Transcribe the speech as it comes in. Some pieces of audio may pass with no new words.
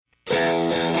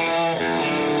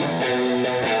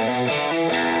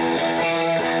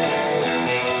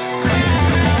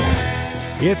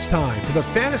It's time for the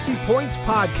Fantasy Points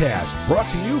Podcast, brought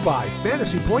to you by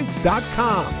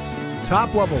FantasyPoints.com.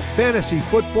 Top-level fantasy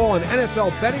football and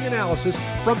NFL betting analysis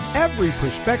from every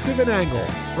perspective and angle,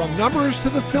 from numbers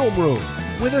to the film room,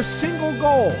 with a single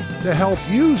goal to help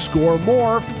you score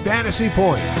more fantasy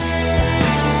points.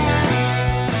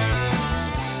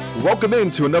 Welcome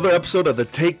into another episode of the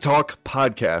Take Talk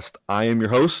Podcast. I am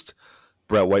your host,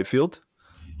 Brett Whitefield,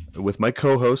 with my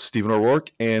co-host, Stephen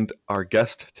O'Rourke, and our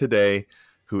guest today,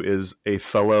 who is a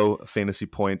fellow Fantasy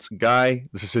Points guy.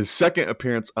 This is his second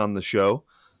appearance on the show.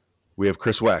 We have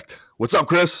Chris Wecht. What's up,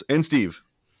 Chris and Steve?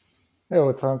 Hey,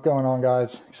 what's going on,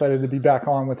 guys? Excited to be back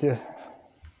on with you.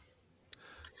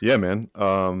 Yeah, man.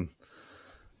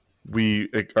 We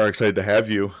are excited to have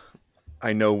you.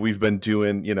 I know we've been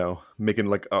doing, making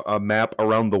like a map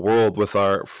around the world with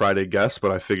our Friday guests,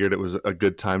 but I figured it was a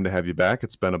good time to have you back.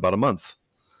 It's been about a month.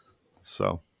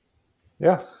 So.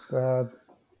 Yeah.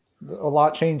 A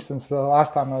lot changed since the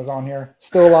last time I was on here.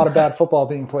 Still a lot of bad football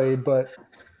being played, but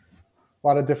a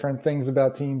lot of different things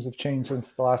about teams have changed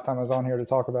since the last time I was on here to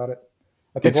talk about it.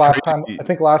 I think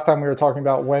last time we were talking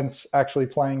about Wentz actually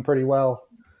playing pretty well.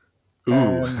 Ooh.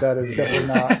 And that is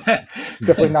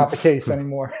definitely not the case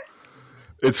anymore.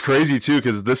 It's crazy too,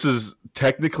 because this is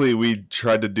technically, we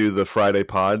tried to do the Friday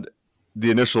pod.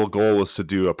 The initial goal was to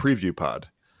do a preview pod,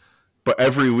 but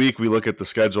every week we look at the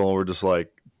schedule and we're just like,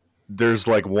 there's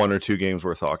like one or two games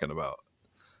we're talking about.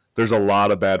 There's a lot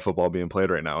of bad football being played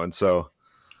right now. And so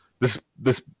this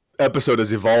episode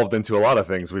has evolved into a lot of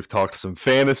things. We've talked some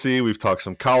fantasy, we've talked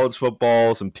some college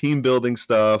football, some team building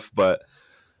stuff, but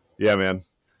yeah, man,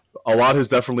 a lot has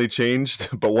definitely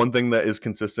changed. But one thing that is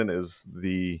consistent is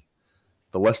the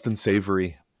less than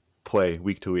savory play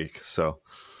week to week. So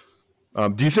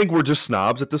do you think we're just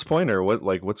snobs at this point, or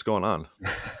what's going on?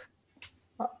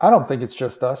 I don't think it's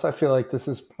just us. I feel like this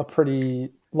is a pretty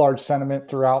large sentiment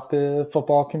throughout the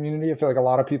football community. I feel like a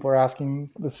lot of people are asking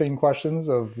the same questions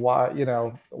of why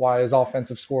is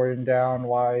offensive scoring down?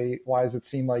 Why does it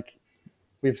seem like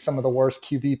we have some of the worst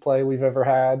QB play we've ever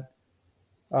had?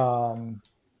 I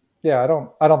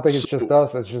don't think it's just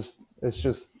us. It's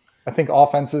just I think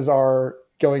offenses are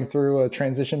going through a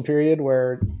transition period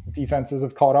where defenses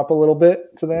have caught up a little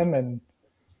bit to them, and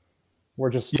they're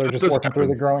just working through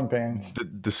the growing pains.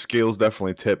 The scales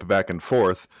definitely tip back and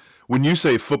forth. When you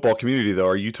say football community, though,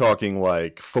 are you talking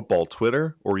like football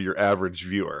Twitter or your average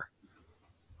viewer?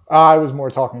 I was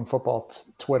more talking football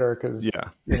Twitter because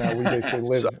we basically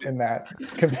live in that.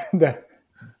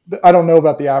 I don't know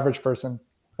about the average person.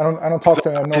 I don't talk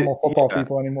to normal football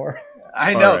people anymore.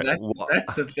 I know. Right.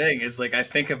 That's the thing is, like, I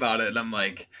think about it and I'm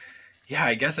like, yeah,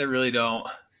 I guess I really don't.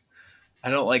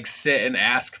 I don't like sit and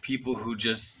ask people who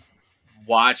just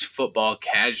watch football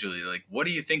casually, like, what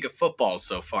do you think of football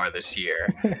so far this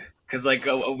year? Because like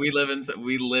we live in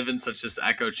such this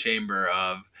echo chamber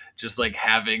of just like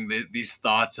having these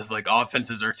thoughts of like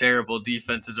offenses are terrible,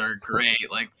 defenses are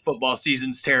great, like football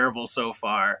season's terrible so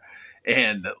far,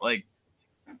 and like,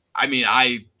 I mean,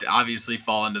 I obviously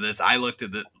fall into this. I looked at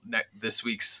this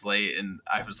week's slate and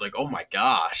I was like, oh my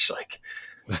gosh, like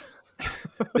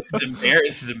this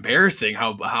is embarrassing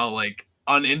how like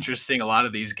uninteresting a lot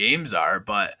of these games are.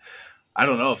 But I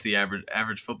don't know if the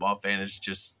average football fan is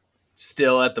just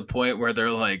still at the point where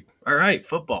they're like, all right,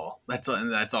 football, that's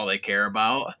all they care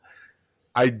about.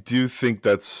 I do think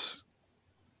that's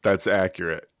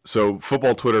accurate. So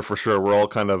football Twitter for sure, we're all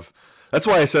kind of, that's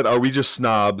why I said, are we just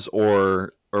snobs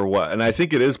or what? And I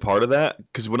think it is part of that,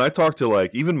 because when I talk to like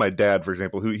even my dad, for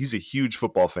example, he's a huge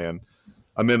football fan.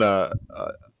 I'm in a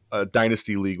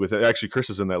dynasty league with it. Actually, Chris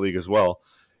is in that league as well.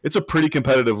 It's a pretty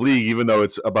competitive league, even though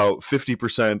it's about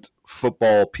 50%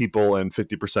 football people and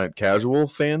 50% casual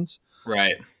fans.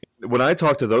 Right. When I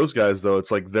talk to those guys, though,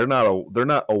 it's like they're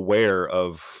not aware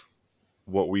of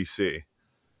what we see.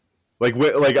 Like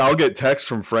I'll get texts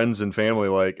from friends and family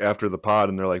like after the pod,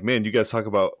 and they're like, "Man, you guys talk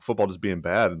about football just being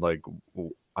bad." And like,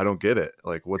 I don't get it.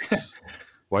 Like,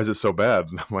 why is it so bad?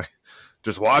 And I'm like,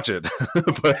 just watch it.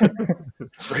 But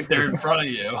it's right there in front of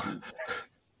you.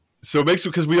 So it makes it,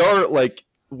 because we are like,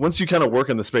 once you kind of work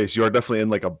in the space, you are definitely in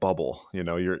like a bubble.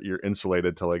 You're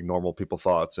insulated to like normal people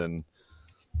thoughts, and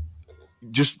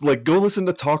just like go listen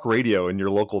to talk radio in your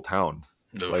local town.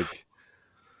 Oof. Like,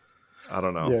 I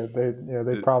don't know.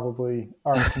 They probably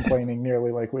aren't complaining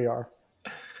nearly like we are.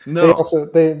 No.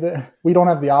 We don't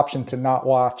have the option to not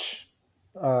watch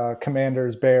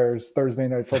Commanders Bears Thursday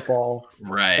Night Football,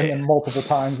 right? And then multiple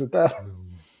times at that.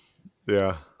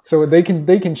 Yeah. So they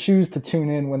can choose to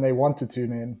tune in when they want to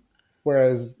tune in,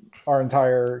 whereas our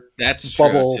entire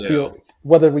bubble feel,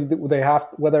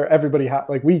 whether everybody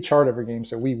like we chart every game,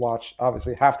 so we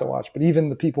obviously have to watch, but even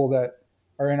the people that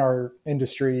are in our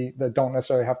industry that don't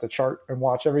necessarily have to chart and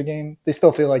watch every game, they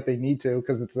still feel like they need to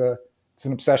because it's an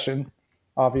obsession,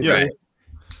 obviously. Yeah.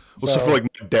 Well, so for like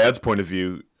my dad's point of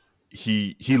view,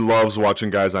 he loves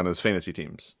watching guys on his fantasy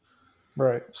teams.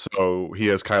 Right. So he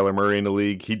has Kyler Murray in the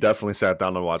league. He definitely sat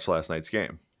down and watched last night's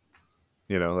game.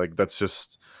 You know, like that's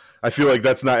just, I feel like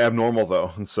that's not abnormal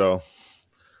though. And so,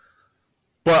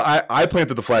 but I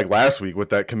planted the flag last week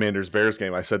with that Commanders Bears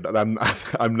game. I said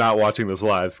I'm not watching this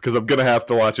live because I'm gonna have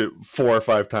to watch it 4 or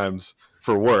 5 times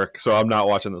for work. So I'm not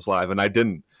watching this live, and I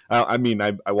didn't. I mean,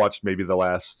 I watched maybe the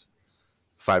last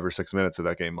 5 or 6 minutes of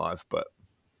that game live, but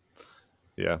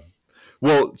yeah.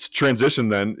 Well, transition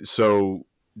then. So,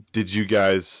 did you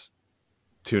guys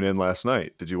tune in last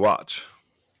night? Did you watch?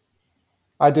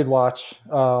 I did watch.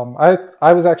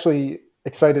 I was actually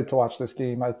excited to watch this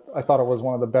game. I thought it was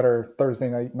one of the better Thursday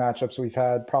night matchups we've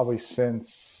had probably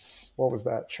since, what was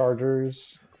that,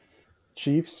 Chargers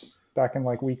Chiefs back in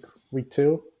like week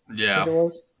 2. Yeah, I think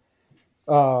it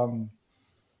was.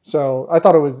 So I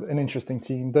thought it was an interesting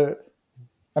team. The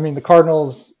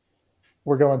Cardinals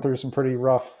were going through some pretty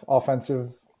rough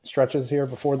offensive stretches here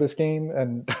before this game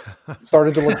and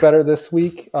started to look better this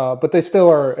week, but they still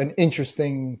are an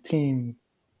interesting team,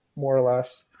 more or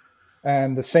less.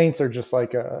 And the Saints are just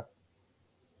like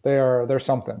they're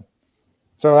something.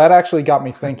 So that actually got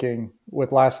me thinking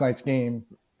with last night's game,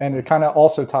 and it kind of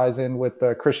also ties in with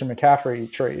the Christian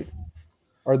McCaffrey trade.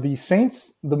 Are the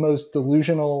Saints the most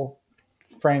delusional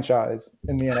franchise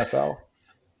in the NFL?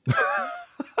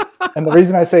 And the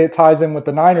reason I say it ties in with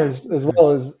the Niners as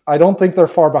well is I don't think they're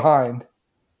far behind.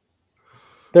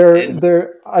 I want to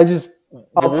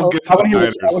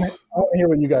hear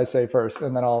what you guys say first,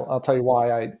 and then I'll tell you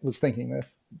why I was thinking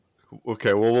this.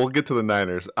 Okay, well, we'll get to the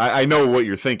Niners. I know what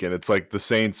you're thinking. It's like the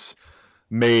Saints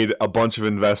made a bunch of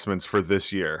investments for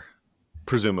this year,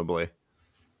 presumably,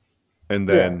 and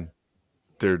then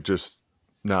they're just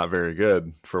not very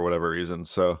good for whatever reason.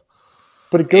 So,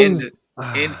 but it goes.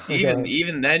 And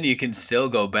even then, you can still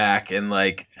go back and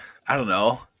like I don't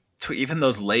know, even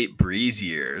those late Breeze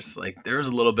years, like there was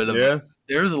a little bit of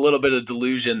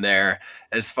delusion there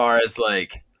as far as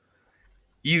like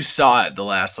you saw it the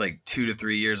last like 2 to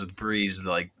 3 years with Breeze,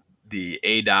 like the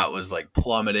ADOT was like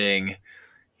plummeting.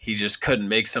 He just couldn't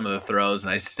make some of the throws,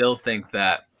 and I still think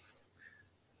that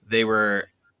they were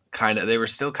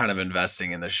still kind of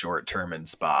investing in the short term in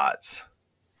spots,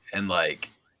 and like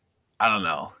I don't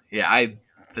know. Yeah,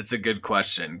 that's a good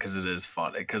question because it is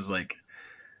funny because like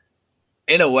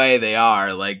in a way they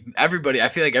are like everybody. I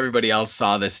feel like everybody else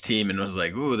saw this team and was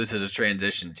like, "Ooh, this is a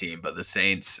transition team." But the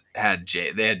Saints had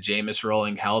Jameis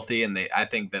rolling healthy, and I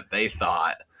think that they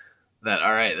thought that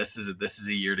all right, this is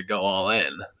a year to go all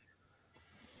in.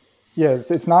 Yeah,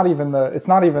 it's not even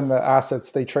the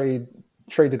assets they traded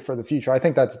for the future. I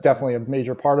think that's definitely a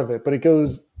major part of it, but it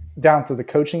goes down to the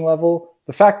coaching level.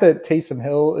 The fact that Taysom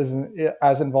Hill isn't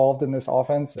as involved in this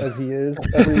offense as he is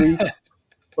every week,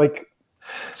 like,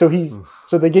 so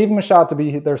they gave him a shot to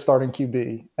be their starting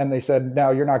QB, and they said, "No,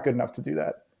 you're not good enough to do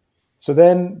that." So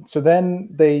then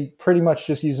they pretty much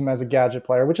just use him as a gadget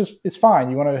player, which is fine.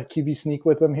 You want to QB sneak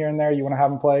with him here and there, you want to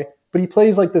have him play, but he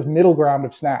plays like this middle ground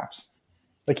of snaps.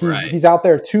 Like he's out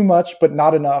there too much, but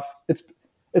not enough. It's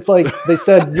like they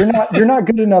said, you're not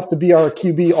good enough to be our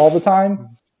QB all the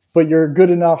time, but you're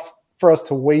good enough for us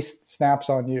to waste snaps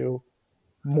on you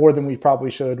more than we probably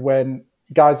should when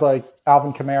guys like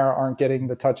Alvin Kamara aren't getting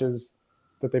the touches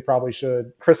that they probably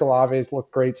should. Chris Olave's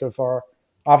looked great so far.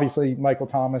 Obviously, Michael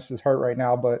Thomas is hurt right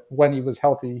now, but when he was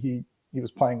healthy, he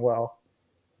was playing well.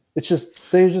 It's just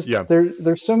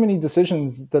there's so many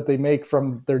decisions that they make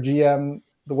from their GM,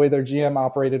 the way their GM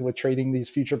operated with trading these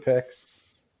future picks,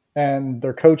 and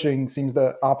their coaching seems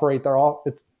to operate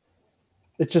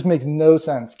it just makes no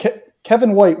sense.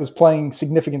 Kevin White was playing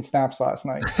significant snaps last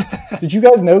night. Did you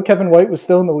guys know Kevin White was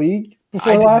still in the league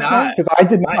before last night? Because I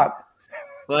did not.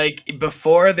 Like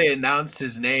before they announced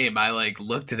his name, I like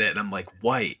looked at it and I'm like,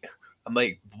 White. I'm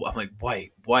like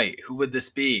White. Who would this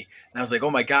be? And I was like, oh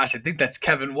my gosh, I think that's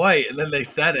Kevin White. And then they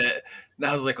said it, and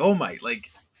I was like, oh my, like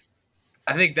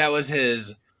I think that was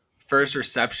his first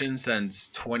reception since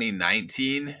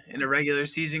 2019 in a regular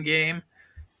season game.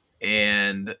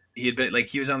 And he had been like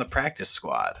he was on the practice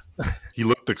squad. He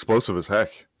looked explosive as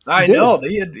heck. I know.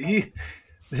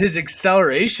 His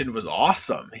acceleration was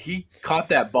awesome. He caught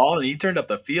that ball and he turned up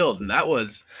the field, and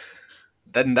that's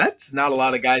not a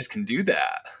lot of guys can do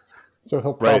that. So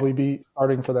he'll probably be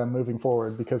starting for them moving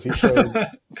forward because he showed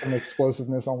some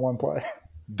explosiveness on one play.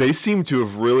 They seem to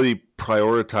have really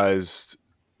prioritized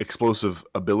explosive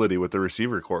ability with the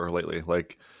receiver core lately.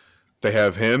 Like they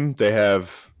have him. They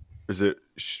have, is it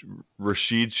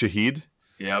Rashid Shaheed?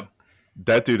 Yep.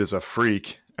 That dude is a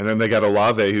freak. And then they got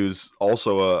Olave, who's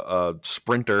also a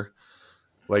sprinter.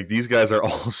 Like, these guys are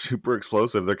all super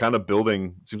explosive. They're kind of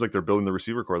building, it seems like they're building the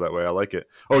receiver core that way. I like it.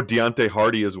 Oh, Deontay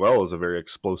Hardy as well is a very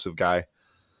explosive guy.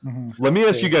 Mm-hmm. Let me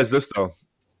ask you guys this, though.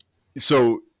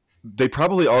 So they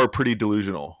probably are pretty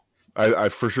delusional. I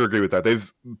for sure agree with that.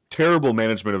 They've terrible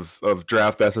management of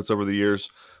draft assets over the years.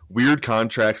 Weird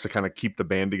contracts to kind of keep the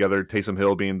band together. Taysom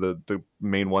Hill being the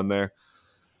main one there.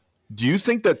 Do you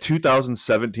think that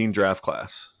 2017 draft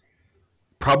class,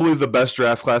 probably the best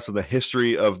draft class in the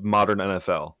history of modern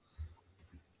NFL,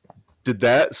 did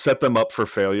that set them up for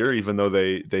failure, even though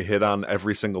they hit on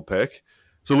every single pick?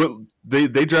 So they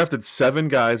drafted 7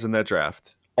 guys in that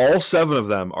draft. All 7 of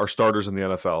them are starters in the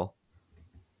NFL,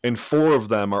 and 4 of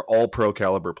them are all pro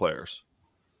caliber players.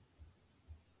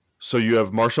 So you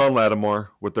have Marshawn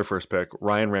Lattimore with their first pick,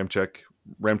 Ryan Ramczyk.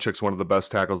 Ramczyk's one of the best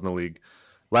tackles in the league.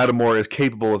 Lattimore is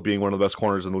capable of being one of the best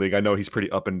corners in the league. I know he's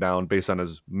pretty up and down based on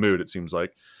his mood, it seems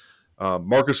like.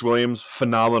 Marcus Williams,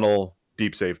 phenomenal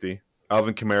deep safety.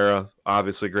 Alvin Kamara,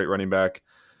 obviously a great running back.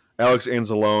 Alex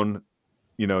Anzalone,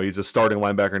 he's a starting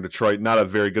linebacker in Detroit. Not a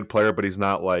very good player, but he's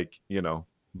not like,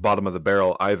 bottom of the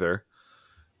barrel either.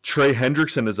 Trey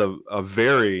Hendrickson is a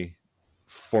very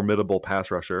formidable pass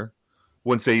rusher.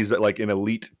 Wouldn't say he's like an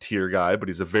elite tier guy, but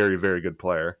he's a very, very good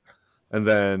player. And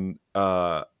then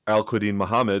Al-Quadin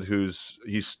Muhammad,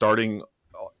 he's starting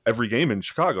every game in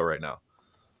Chicago right now.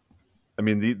 I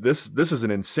mean, this is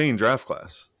an insane draft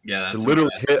class. Yeah, that's to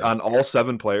literally hit on all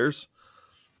 7 players.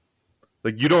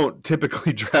 Like, you don't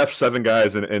typically draft 7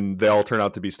 guys and they all turn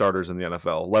out to be starters in the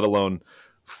NFL, let alone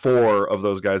 4 of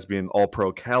those guys being all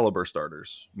pro caliber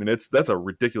starters. I mean, that's a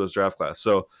ridiculous draft class.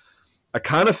 So I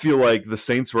kind of feel like the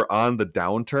Saints were on the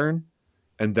downturn,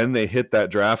 and then they hit that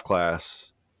draft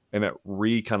class, and it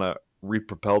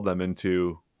re-propelled them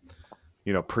into,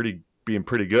 being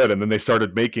pretty good. And then they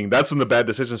started that's when the bad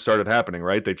decisions started happening,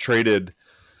 right? They traded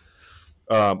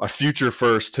a future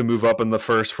first to move up in the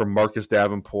first from Marcus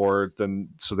Davenport,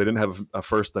 so they didn't have a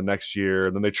first the next year.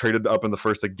 And then they traded up in the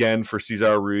first again for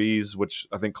Cesar Ruiz, which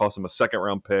I think cost them a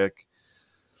second-round pick.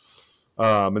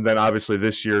 And then obviously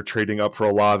this year trading up for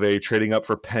Olave, trading up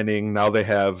for Penning. Now they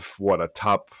have a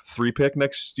top 3 pick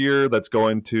next year that's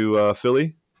going to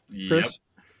Philly. Chris?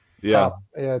 Yep.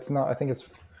 Yeah. It's not. I think it's.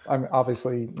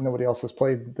 Obviously nobody else has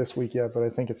played this week yet, but I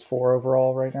think it's 4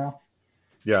 overall right now.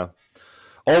 Yeah.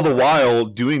 All the while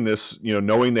doing this,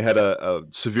 knowing they had a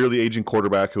severely aging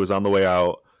quarterback who was on the way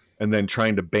out, and then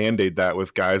trying to band-aid that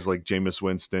with guys like Jameis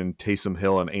Winston, Taysom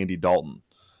Hill, and Andy Dalton.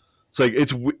 It's like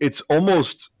it's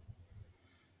almost.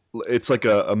 It's like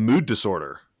a mood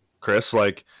disorder, Chris.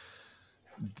 Like,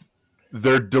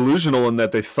 they're delusional in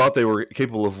that they thought they were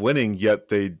capable of winning, yet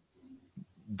they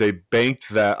banked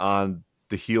that on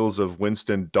the heels of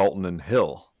Winston, Dalton, and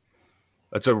Hill.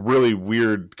 That's a really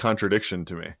weird contradiction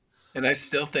to me. And I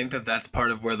still think that that's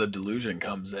part of where the delusion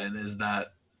comes in, is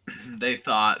that they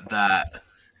thought that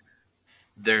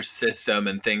their system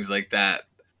and things like that,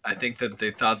 I think that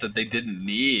they thought that they didn't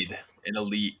need an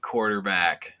elite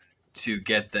quarterback to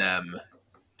get them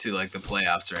to like the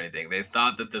playoffs or anything. They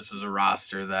thought that this was a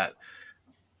roster that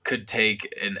could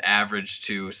take an average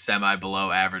to semi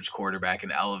below average quarterback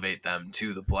and elevate them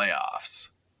to the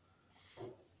playoffs.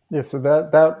 Yeah, so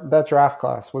that draft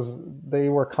class they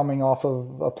were coming off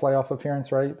of a playoff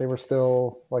appearance, right? They were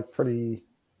still like pretty,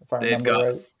 if I remember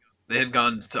right. They had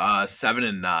gone to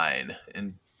 7-9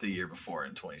 in the year before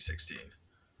in 2016.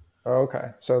 Oh, okay.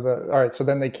 So all right. So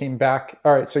then they came back.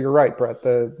 All right. So you're right, Brett.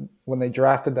 When they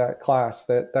drafted that class,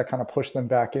 that kind of pushed them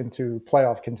back into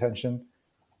playoff contention.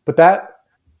 But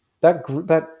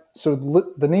so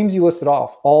the names you listed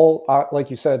off, all like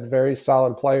you said, very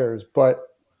solid players. But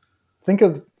think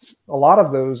of a lot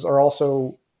of those are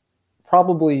also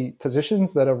probably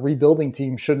positions that a rebuilding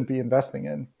team shouldn't be investing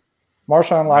in.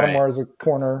 Marshawn Lattimore is a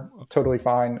corner, totally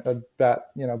fine.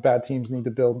 Bad teams need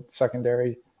to build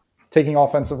secondary. Taking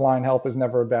offensive line help is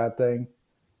never a bad thing.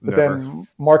 But then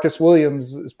Marcus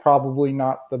Williams is probably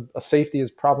not a safety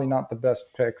is probably not the best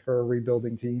pick for a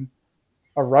rebuilding team.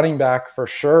 A running back for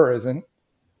sure isn't.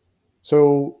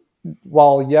 So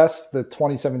while yes, the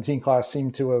 2017 class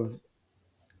seemed to have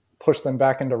pushed them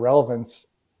back into relevance,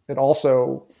 it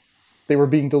also, they were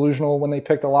being delusional when they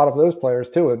picked a lot of those players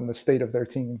too in the state of their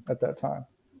team at that time.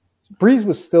 Breeze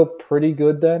was still pretty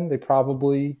good then. They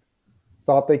probably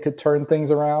thought they could turn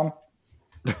things around.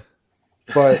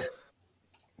 But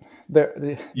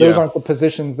those aren't the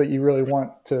positions that you really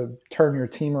want to turn your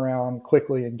team around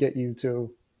quickly and get you to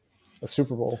a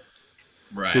Super Bowl.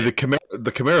 Right. Yeah,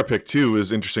 the Kamara pick too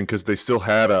is interesting because they still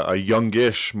had a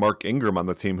youngish Mark Ingram on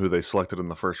the team who they selected in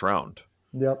the first round.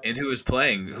 Yep. And who was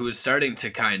starting to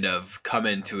kind of come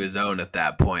into his own at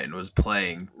that point and was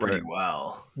playing pretty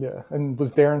well. Yeah. And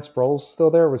was Darren Sproles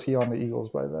still there? Or was he on the Eagles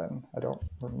by then? I don't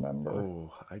remember.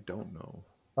 Oh, I don't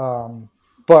know.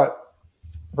 But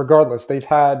regardless, they've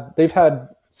had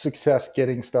success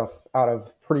getting stuff out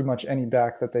of pretty much any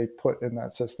back that they put in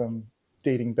that system,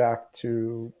 dating back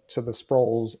to the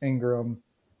Sproles, Ingram,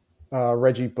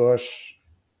 Reggie Bush.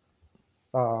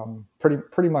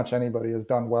 Pretty much anybody has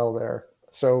done well there.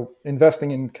 So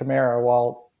investing in Kamara,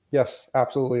 while yes,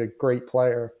 absolutely a great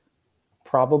player,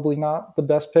 probably not the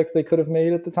best pick they could have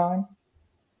made at the time.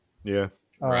 Yeah.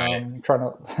 Right. Trying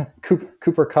to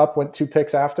Cooper Kupp went 2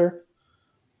 picks after.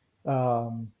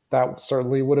 That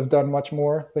certainly would have done much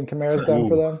more than Kamara's done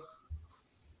for them.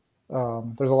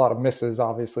 There's a lot of misses,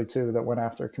 obviously, too, that went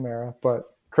after Kamara.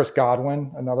 But Chris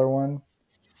Godwin, another one.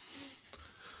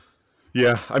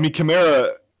 Yeah, I mean,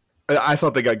 Kamara, I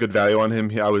thought they got good value on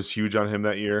him. I was huge on him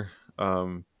that year.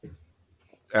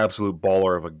 Absolute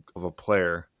baller of a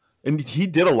player. And he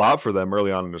did a lot for them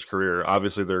early on in his career.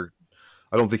 Obviously,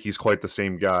 I don't think he's quite the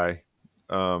same guy.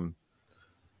 But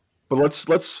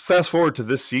let's fast forward to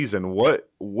this season. What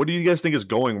do you guys think is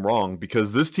going wrong?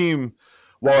 Because this team,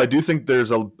 while I do think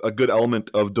there's a good element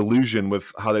of delusion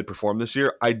with how they performed this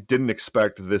year, I didn't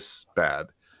expect this bad.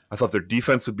 I thought their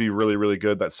defense would be really, really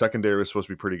good. That secondary was supposed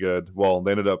to be pretty good. Well,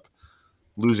 they ended up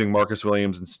losing Marcus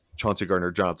Williams and Chauncey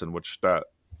Gardner-Johnson, which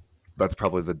that's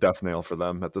probably the death nail for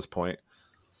them at this point.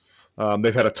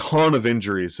 They've had a ton of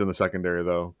injuries in the secondary,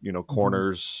 though.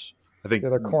 Corners. I think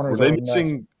their corners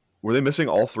were they missing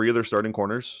all 3 of their starting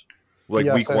corners?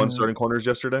 Like week 1 starting corners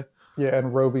yesterday? Yeah,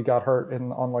 and Roby got hurt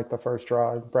on like the first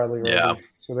drive, Bradley Roby. Yeah.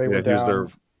 So they were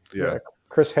down.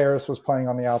 Chris Harris was playing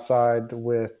on the outside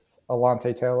with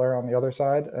Alontae Taylor on the other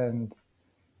side, and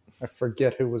I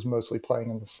forget who was mostly playing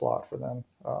in the slot for them.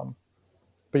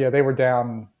 But yeah, they were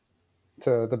down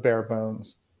to the bare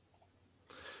bones.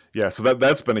 Yeah, so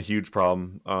that's been a huge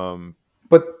problem.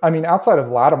 But I mean, outside of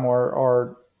Lattimore,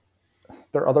 are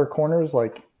their other corners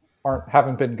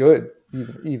haven't been good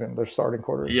even their starting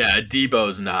corners. Yeah,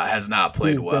 Debo's has not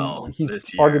played well he's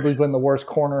this year. Arguably been the worst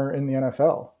corner in the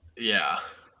NFL. Yeah,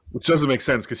 which doesn't make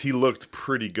sense because he looked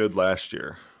pretty good last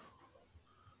year.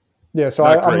 Yeah, so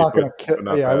I'm not going to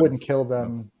kill. Yeah, I wouldn't kill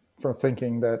them for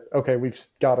thinking that okay, we've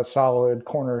got a solid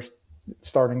corner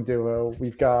starting duo.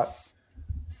 We've got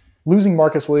losing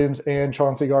Marcus Williams and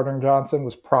Chauncey Gardner-Johnson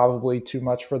was probably too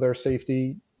much for their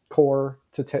safety core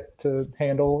to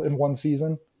handle in one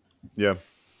season. Yeah.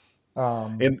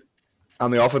 And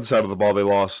on the offensive side of the ball, they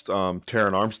lost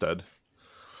Terron Armstead.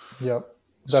 Yep.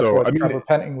 That's what Trevor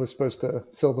Penning was supposed to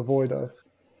fill the void of.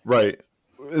 Right.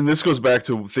 And this goes back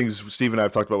to things Steve and I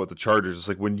have talked about with the Chargers. It's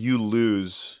like when you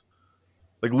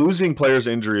losing players'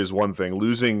 injury is one thing.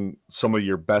 Losing some of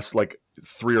your best,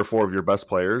 3 or 4 of your best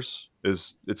players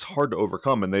it's hard to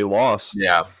overcome. And they lost,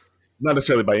 not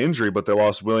necessarily by injury, but they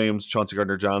lost Williams, Chauncey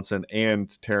Gardner-Johnson, and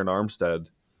Terron Armstead.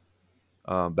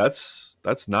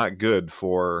 That's not good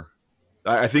for.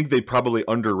 I think they probably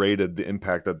underrated the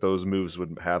impact that those moves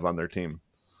would have on their team.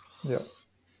 Yeah.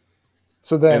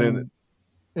 So then,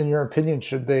 in your opinion,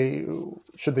 should they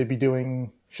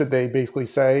basically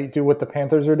do what the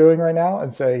Panthers are doing right now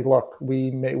and say, look,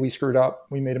 we screwed up,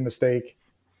 we made a mistake,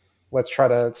 let's try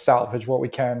to salvage what we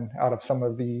can out of some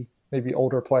of the maybe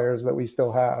older players that we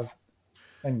still have,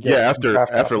 and get after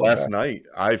last night,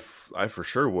 I for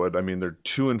sure would. I mean, they're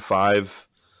 2-5.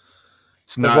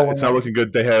 It's not looking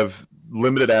good. They have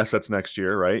limited assets next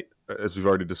year, right? As we've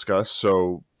already discussed.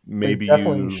 So maybe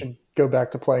you should go back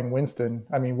to playing Winston.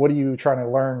 I mean, what are you trying to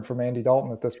learn from Andy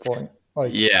Dalton at this point?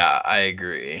 Yeah, I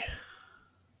agree.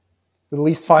 At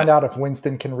least find out if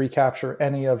Winston can recapture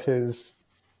any of his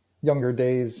younger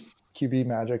days QB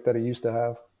magic that he used to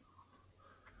have.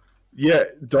 Yeah,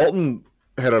 Dalton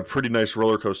had a pretty nice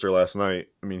roller coaster last night.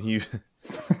 I mean,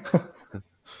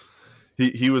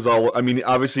 he was all. I mean,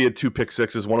 obviously he had 2 pick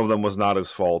sixes. One of them was not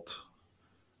his fault,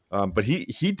 but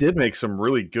he did make some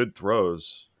really good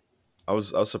throws. I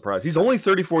was surprised. He's only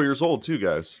 34 years old, too,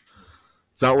 guys.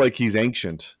 It's not like he's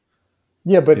ancient.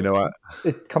 Yeah, but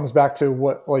it comes back to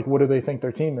what do they think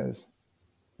their team is?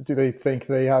 Do they think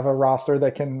they have a roster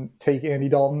that can take Andy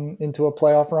Dalton into a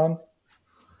playoff run,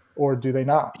 or do they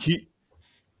not?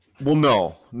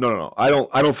 No. I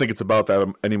don't think it's about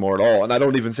that anymore at all, and I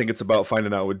don't even think it's about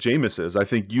finding out what Jameis is. I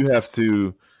think you have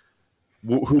to.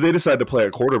 Who they decide to play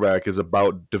at quarterback is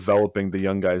about developing the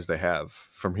young guys they have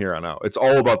from here on out. It's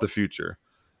all about the future.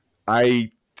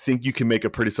 I think you can make a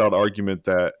pretty solid argument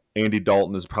that Andy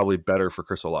Dalton is probably better for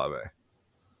Chris Olave.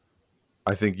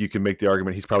 I think you can make the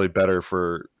argument he's probably better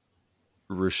for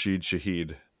Rashid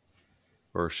Shaheed.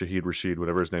 or Shaheed Rashid,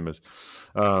 whatever his name is.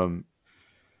 Yeah.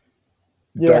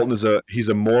 Dalton he's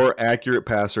a more accurate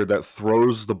passer that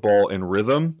throws the ball in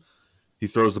rhythm. He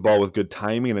throws the ball with good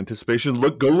timing and anticipation.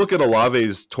 Go look at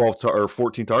Olave's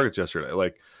 14 targets yesterday.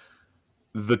 Like,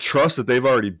 the trust that they've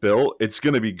already built, it's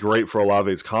going to be great for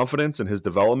Olave's confidence and his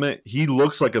development. He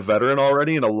looks like a veteran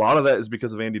already, and a lot of that is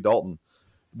because of Andy Dalton.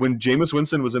 When Jameis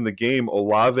Winston was in the game,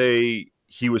 Olave,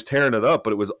 he was tearing it up,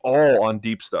 but it was all on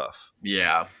deep stuff.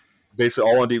 Yeah. Basically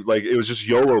all on deep. Like, it was just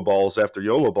YOLO balls after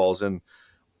YOLO balls, and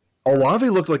Olave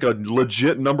looked like a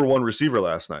legit number one receiver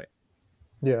last night.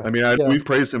 Yeah. I mean, we've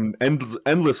praised him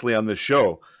endlessly on this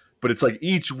show, but it's like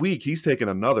each week he's taken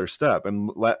another step,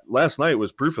 and last night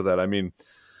was proof of that. I mean,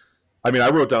 I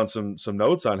wrote down some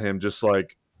notes on him, just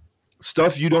like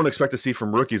stuff you don't expect to see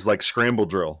from rookies, like scramble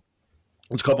drill.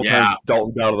 There's a couple times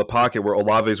Dalton got out of the pocket where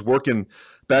Olave's working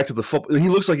back to the football. He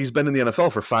looks like he's been in the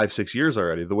NFL for 5-6 years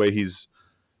already. The way he's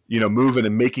moving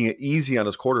and making it easy on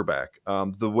his quarterback.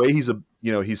 The way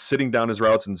he's sitting down his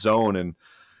routes in zone, and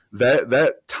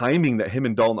that timing that him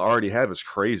and Dalton already have is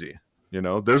crazy.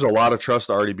 There's a lot of trust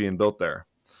already being built there.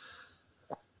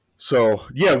 So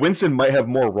yeah, Winston might have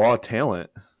more raw talent,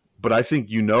 but I think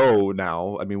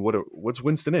now. I mean, what's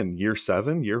Winston in year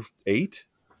 7, year 8?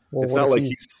 Well, it's not like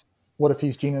he's. What if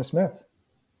he's Geno Smith?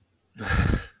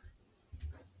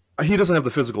 He doesn't have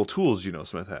the physical tools Geno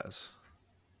Smith has.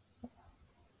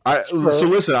 So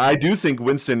listen, I do think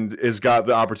Winston has got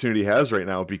the opportunity he has right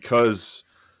now because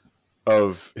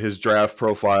of his draft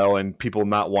profile and people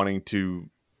not wanting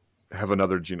to have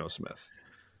another Geno Smith.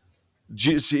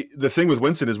 See, the thing with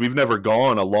Winston is we've never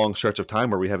gone a long stretch of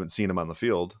time where we haven't seen him on the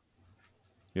field.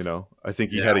 I think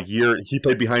he had a year. He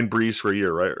played behind Brees for a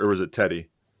year, right? Or was it Teddy?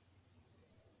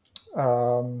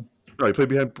 No, he played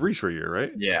behind Brees for a year,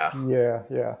 right? Yeah.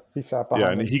 Yeah. He sat behind.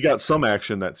 Yeah, and he got some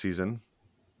action that season.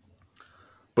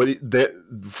 But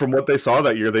from what they saw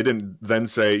that year, they didn't then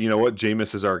say, you know what,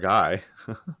 Jameis is our guy.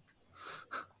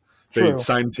 They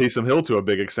signed Taysom Hill to a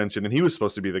big extension, and he was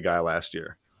supposed to be the guy last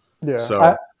year. Yeah,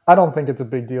 so I don't think it's a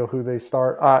big deal who they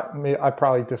start. I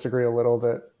probably disagree a little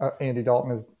that Andy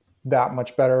Dalton is that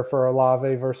much better for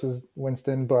Olave versus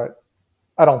Winston, but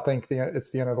I don't think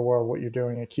it's the end of the world what you're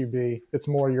doing at QB. It's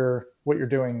more what you're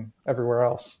doing everywhere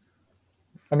else.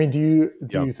 I mean, do you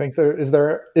think is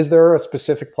there a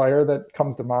specific player that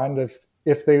comes to mind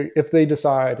if they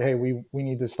decide, hey, we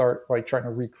need to start like trying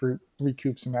to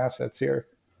recoup some assets here,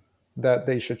 that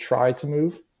they should try to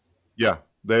move? Yeah,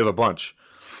 they have a bunch.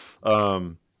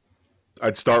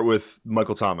 I'd start with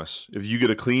Michael Thomas. If you get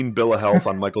a clean bill of health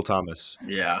on Michael Thomas,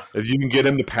 if you can get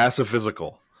him to pass a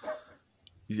physical,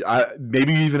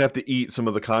 maybe you even have to eat some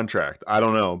of the contract. I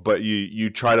don't know, but you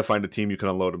try to find a team you can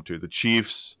unload him to. The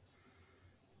Chiefs,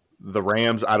 the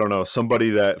Rams, I don't know,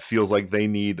 somebody that feels like they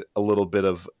need a little bit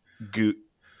of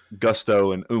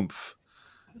gusto and oomph.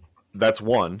 That's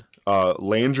one.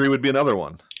 Landry would be another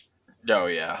one. Oh,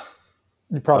 yeah.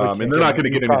 You probably and they're not going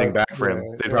to get anything back for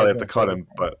him. They'd probably have to cut him,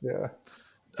 but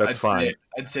that's fine.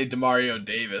 I'd say Demario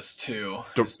Davis, too.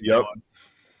 Yep.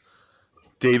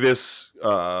 Davis,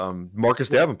 Marcus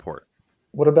Davenport.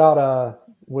 What about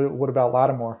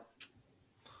Lattimore?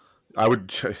 I would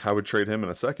trade him in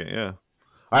a second, yeah.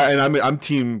 I'm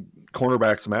team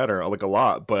cornerbacks matter like a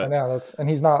lot, but I know and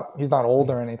he's not old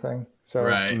or anything. So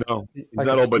right. No, he's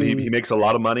not old, but he makes a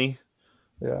lot of money.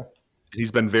 Yeah. He's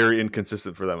been very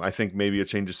inconsistent for them. I think maybe a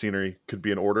change of scenery could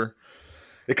be in order.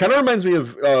 It kind of reminds me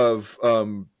of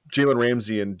Jalen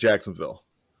Ramsey in Jacksonville.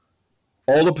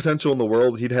 All the potential in the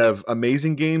world. He'd have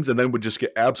amazing games and then would just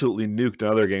get absolutely nuked in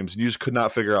other games. And you just could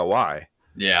not figure out why.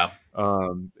 Yeah.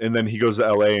 And then he goes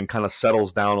to LA and kind of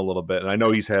settles down a little bit. And I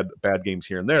know he's had bad games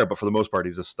here and there, but for the most part,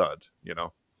 he's a stud,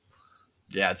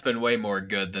 Yeah, it's been way more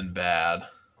good than bad.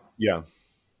 Yeah.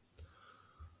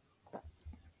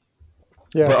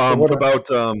 Yeah. But what about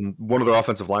one of their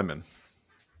offensive linemen?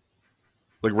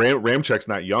 Like Ramchek's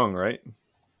not young, right?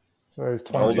 So he's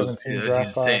 2017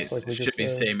 draft class. Should be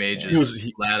same age as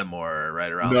Lattimore,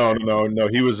 right around. No.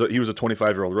 He was a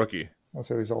 25-year-old rookie. Oh,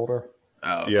 so he's older.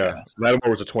 Oh, okay. Yeah.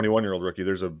 Lattimore was a 21-year-old rookie.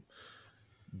 There's a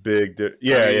big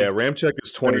Ramczyk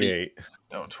is 28.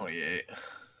 28.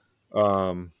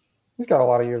 He's got a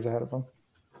lot of years ahead of him.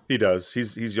 He does.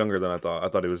 He's younger than I thought. I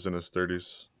thought he was in his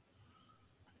 30s.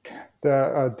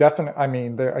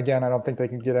 Again, I don't think they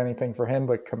could get anything for him,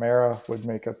 but Kamara would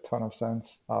make a ton of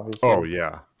sense, obviously. Oh,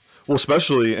 yeah. Well,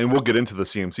 especially, and we'll get into the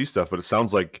CMC stuff, but it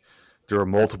sounds like there are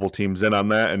multiple teams in on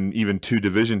that and even 2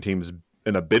 division teams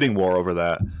in a bidding war over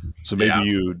that. So maybe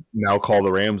you now call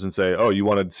the Rams and say, oh, you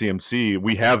wanted CMC.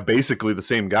 We have basically the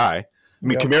same guy. I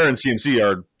mean, Kamara and CMC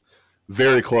are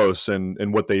very close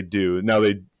in what they do. Now,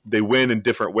 they win in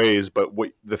different ways, but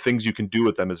the things you can do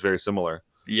with them is very similar.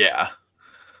 Yeah.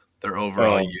 Their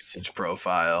overall usage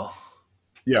profile.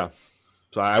 Yeah.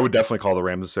 So I would definitely call the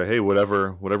Rams and say, hey,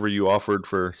 whatever you offered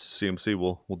for CMC,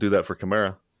 we'll do that for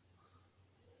Kamara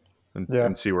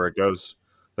and see where it goes.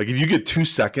 Like if you get 2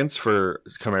 seconds for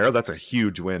Kamara, that's a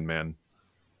huge win, man.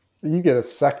 You get a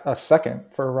second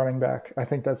for a running back. I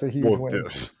think that's a huge win.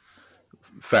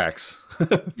 Facts.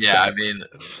 Yeah, I mean,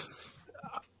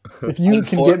 if you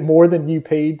can get more than you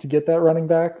paid to get that running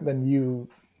back, then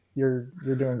you're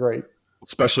doing great.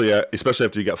 Especially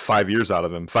after you got 5 years out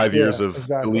of him, 5 years of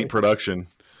elite production.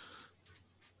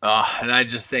 And I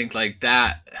just think like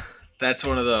that's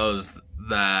one of those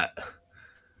that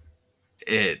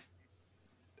it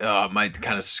might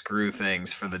kind of screw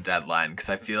things for the deadline, because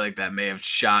I feel like that may have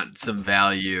shot some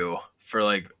value for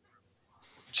like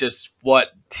just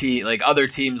what other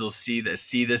teams will see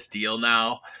this deal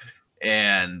now,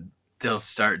 and they'll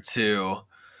start to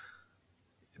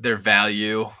their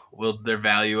value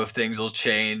of things will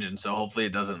change, and so hopefully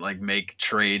it doesn't like make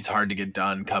trades hard to get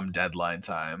done come deadline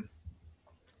time.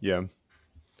 Yeah,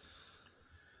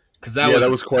 because that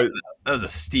was a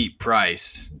steep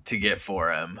price to get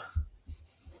for him.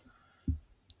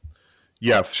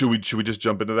 Yeah, should we just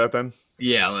jump into that then?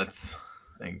 Yeah, let's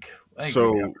think. I think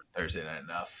so we covered Thursday night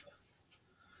enough.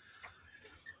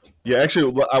 Yeah,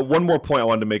 actually, one more point I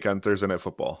wanted to make on Thursday Night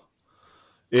Football.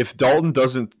 If Dalton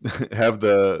doesn't have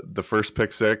the first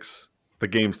pick six, the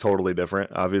game's totally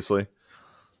different. Obviously,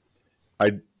 I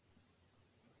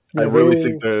really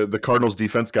think the Cardinals'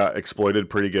 defense got exploited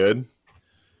pretty good.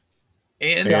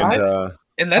 And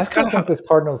that's kind of think this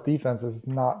Cardinals' defense is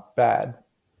not bad.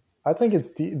 I think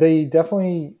they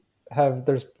definitely have.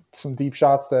 There's some deep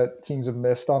shots that teams have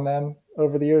missed on them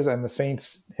over the years, and the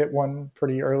Saints hit one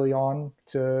pretty early on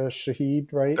to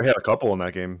Shaheed, right? They had a couple in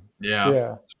that game.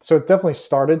 Yeah. So it definitely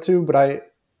started to, but I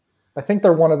think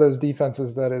they're one of those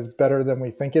defenses that is better than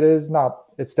we think it is.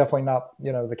 It's definitely not,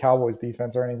 the Cowboys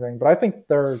defense or anything, but I think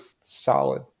they're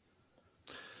solid.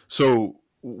 So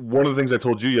one of the things I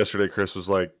told you yesterday, Chris, was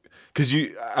like, because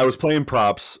I was playing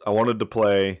props. I wanted to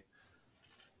play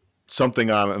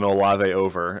something on an Olave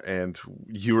over, and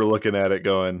you were looking at it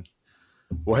going,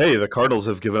 well, hey, the Cardinals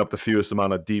have given up the fewest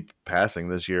amount of deep passing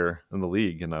this year in the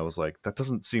league. And I was like, that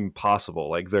doesn't seem possible.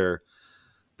 Like their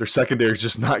secondary is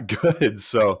just not good.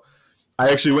 So I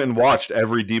actually went and watched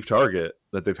every deep target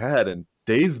that they've had, and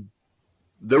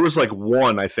there was like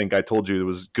one, I think I told you, it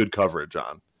was good coverage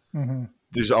on. Mm-hmm.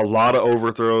 There's a lot of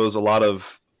overthrows, a lot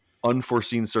of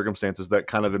unforeseen circumstances that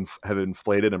kind of have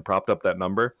inflated and propped up that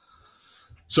number.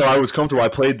 So I was comfortable. I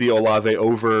played the Olave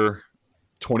over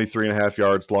 23.5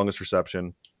 yards, longest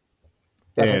reception.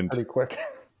 And pretty quick.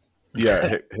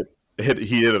 Yeah, he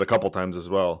hit it a couple times as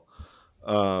well.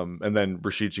 And then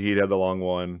Rashid Shaheed had the long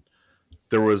one.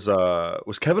 There was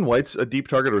Kevin White's a deep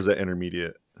target, or was that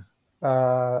intermediate?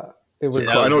 It was.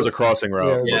 I know it was a crossing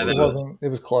route. Yeah, it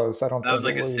was close. I don't. That was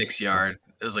like a 6 yard.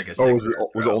 It was like a 6. Oh,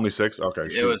 was it only 6? Okay,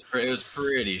 it was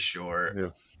pretty short. Yeah.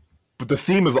 But the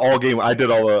theme of all game, I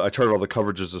charted all the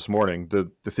coverages this morning.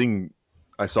 The thing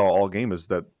I saw all game is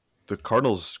that the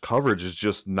Cardinals' coverage is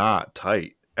just not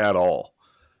tight at all.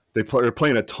 They're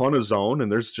playing a ton of zone,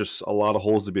 and there's just a lot of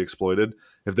holes to be exploited.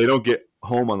 If they don't get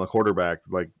home on the quarterback,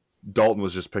 like Dalton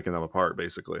was just picking them apart,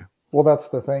 basically. Well, that's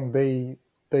the thing.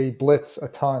 They blitz a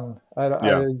ton. I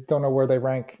don't know where they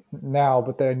rank now,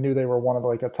 but they knew they were one of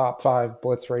like a top 5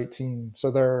 blitz rate team.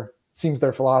 So their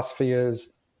philosophy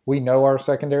is, we know our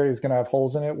secondary is going to have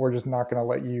holes in it. We're just not going to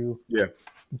let you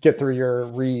get through your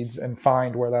reads and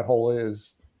find where that hole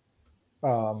is.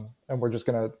 And we're just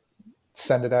going to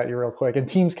send it at you real quick. And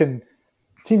teams can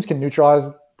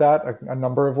neutralize that a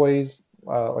number of ways,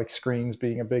 like screens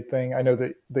being a big thing. I know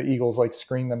that the Eagles like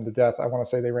screen them to death. I want to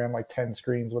say they ran like 10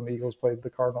 screens when the Eagles played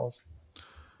the Cardinals.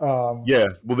 Well,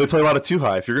 they play a lot of too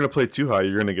high. If you're going to play too high,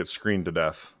 you're going to get screened to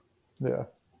death. Yeah.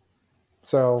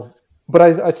 So, but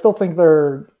I still think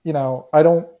they're, I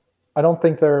don't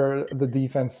think they're the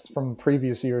defense from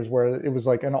previous years where it was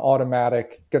like an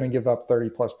automatic going to give up 30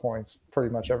 plus points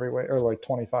pretty much every way, or like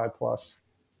 25 plus.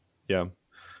 Yeah.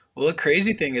 Well, the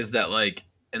crazy thing is that like,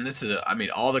 and this is,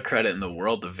 all the credit in the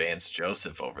world to Vance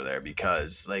Joseph over there,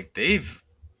 because like they've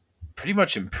pretty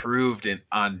much improved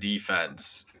on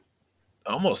defense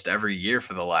almost every year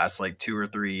for the last like 2 or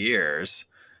 3 years.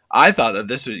 I thought that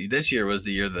this year was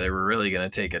the year that they were really going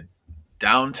to take a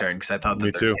downturn, because I thought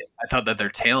that their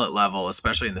talent level,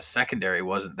 especially in the secondary,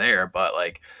 wasn't there. But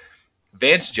like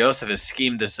Vance Joseph has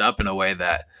schemed this up in a way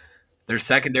that their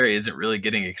secondary isn't really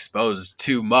getting exposed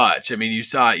too much. I mean, you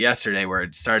saw it yesterday where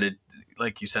it started,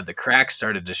 like you said, the cracks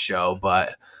started to show,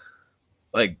 but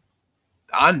like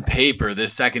on paper,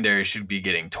 this secondary should be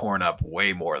getting torn up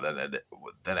way more than it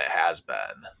has been.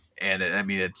 And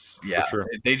Sure.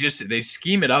 They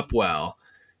scheme it up well.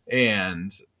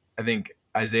 And I think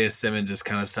Isaiah Simmons has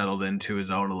kind of settled into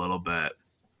his own a little bit,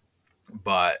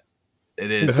 but it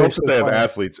helps that they have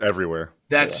athletes everywhere.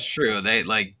 That's true. They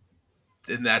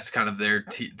and that's kind of their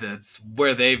that's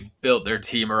where they've built their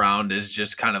team around, is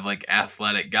just kind of like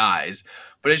athletic guys.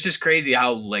 But it's just crazy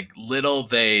how like little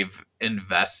they've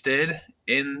invested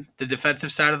in the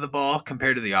defensive side of the ball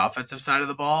compared to the offensive side of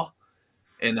the ball,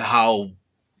 and how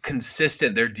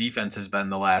consistent their defense has been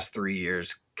the last 3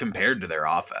 years compared to their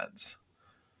offense.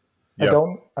 Yep.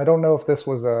 I don't know if this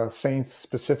was a Saints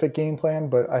specific game plan,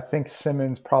 but I think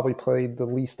Simmons probably played the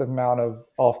least amount of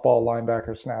off-ball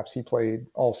linebacker snaps he played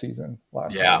all season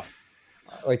last night.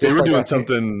 Like they were doing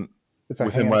something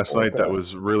with him last night that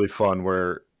was really fun,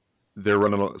 where they're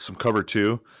running some cover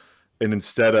 2, and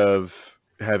instead of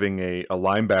having a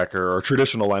linebacker or a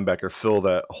traditional linebacker fill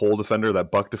that hole defender,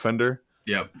 that buck defender,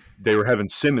 they were having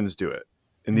Simmons do it.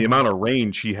 And the amount of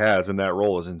range he has in that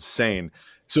role is insane.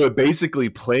 So it basically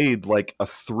played like a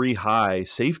 3-high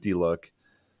safety look,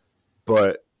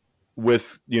 but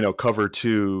with, cover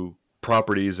 2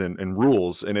 properties and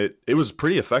rules. And it was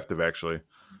pretty effective, actually.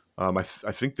 I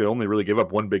think they only really gave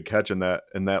up one big catch in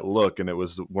that look, and it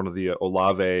was one of the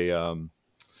Olave. It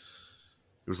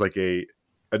was like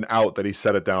an out that he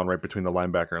set it down right between the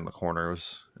linebacker and the corner. It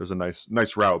was a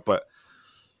nice route. But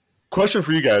question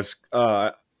for you guys: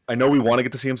 I know we want to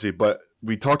get to CMC, but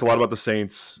we talked a lot about the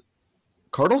Saints.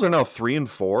 Cardinals are now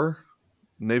 3-4,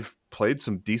 and they've played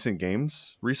some decent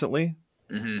games recently.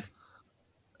 Mm-hmm.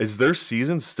 Is their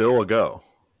season still a go?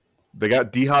 They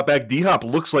got D-Hop back. D-Hop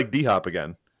looks like D-Hop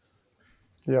again.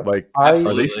 Yeah, are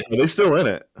they still in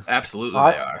it? Absolutely,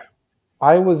 they are.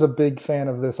 I was a big fan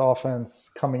of this offense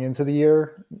coming into the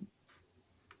year. It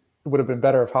would have been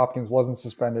better if Hopkins wasn't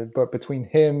suspended, but between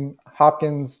him,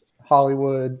 Hopkins,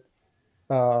 Hollywood,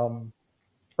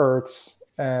 Ertz,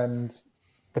 and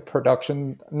the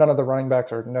production, none of the running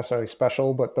backs are necessarily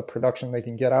special, but the production they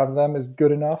can get out of them is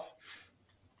good enough.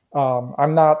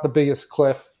 I'm not the biggest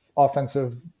Cliff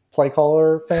offensive play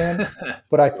caller fan,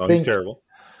 but I think he's terrible.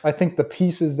 I think the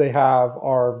pieces they have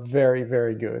are very,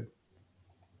 very good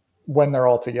when they're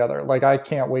all together. Like, I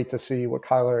can't wait to see what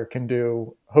Kyler can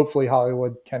do. Hopefully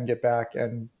Hollywood can get back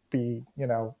and be,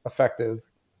 effective.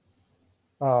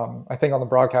 I think on the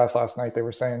broadcast last night, they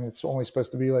were saying it's only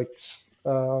supposed to be like,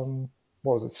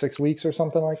 6 weeks or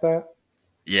something like that?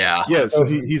 Yeah. Yeah, so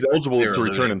he's eligible to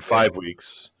return in 5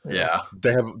 weeks. Yeah.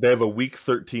 They have a week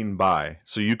 13 bye,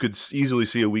 so you could easily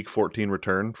see a week 14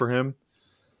 return for him.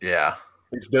 Yeah.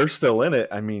 If they're still in it,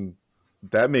 I mean,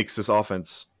 that makes this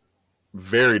offense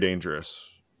very dangerous.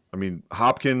 I mean,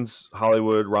 Hopkins,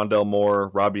 Hollywood, Rondell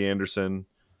Moore, Robbie Anderson,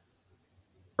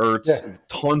 Ertz,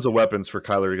 tons of weapons for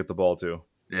Kyler to get the ball to.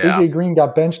 Yeah. AJ Green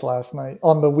got benched last night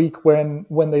on the week when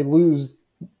they lose.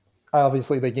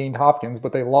 Obviously, they gained Hopkins,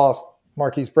 but they lost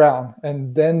Marquise Brown,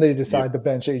 and then they decide to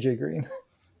bench AJ Green.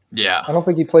 Yeah. I don't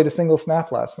think he played a single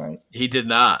snap last night. He did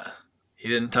not. He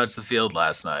didn't touch the field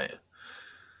last night.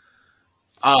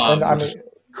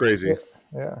 Crazy.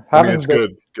 Yeah. It's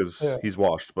good because he's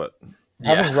washed, but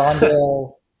having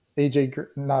Rondell,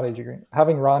 not AJ Green,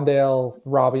 having Rondell,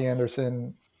 Robbie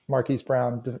Anderson, Marquise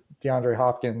Brown, DeAndre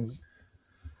Hopkins.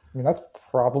 I mean, that's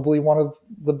probably one of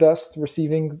the best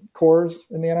receiving cores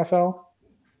in the NFL.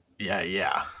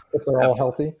 Yeah. If they're all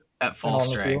healthy. At full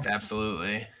strength,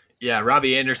 absolutely. Yeah,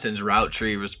 Robbie Anderson's route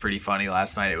tree was pretty funny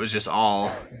last night. It was just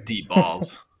all deep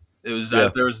balls. It was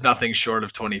there was nothing short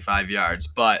of 25 yards.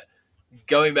 But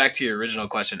going back to your original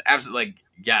question, absolutely,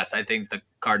 yes, I think the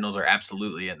Cardinals are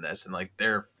absolutely in this, and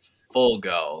they're full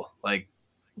go. The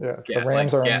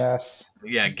Rams are a mess.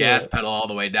 Yeah, gas pedal all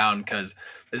the way down, because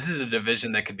this is a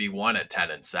division that could be won at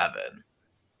 10-7.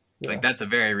 Yeah. That's a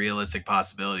very realistic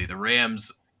possibility. The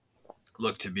Rams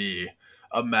look to be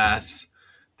a mess.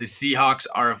 The Seahawks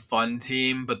are a fun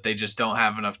team, but they just don't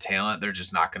have enough talent. They're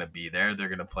just not going to be there. They're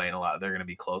going to play in a lot. They're going to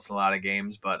be close in a lot of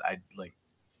games, but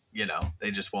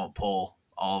they just won't pull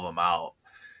all of them out.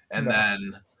 And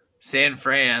then San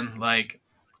Fran,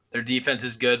 their defense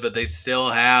is good, but they still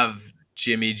have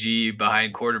Jimmy G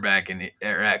behind quarterback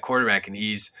at quarterback, and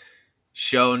he's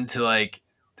shown to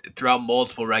throughout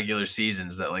multiple regular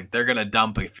seasons that they're going to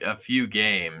dump a few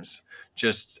games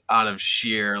just out of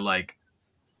sheer lack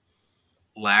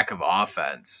of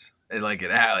offense.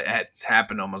 It's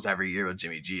happened almost every year with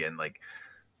Jimmy G, and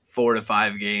 4 to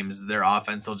 5 games their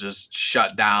offense will just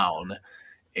shut down,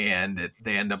 and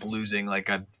they end up losing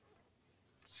a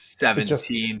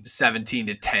 17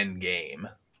 to 10 game.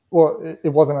 Well,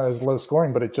 it wasn't as low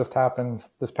scoring, but it just happened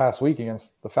this past week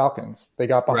against the Falcons. They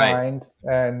got behind,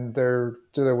 and there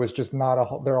was just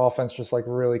not their offense just like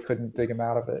really couldn't dig them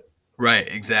out of it. Right,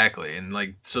 exactly, and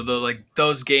like so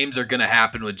those games are gonna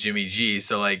happen with Jimmy G.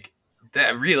 So like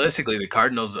that realistically, the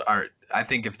Cardinals are. I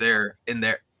think if they're in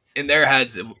their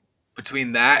heads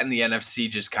between that and the NFC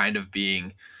just kind of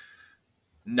being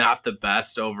not the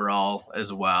best overall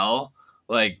as well,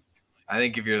 like. I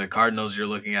think if you're the Cardinals, you're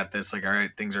looking at this like, all right,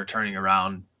 things are turning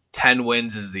around. 10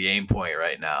 wins is the aim point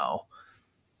right now.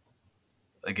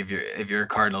 Like if you're a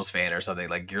Cardinals fan or something,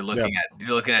 like you're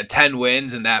looking at 10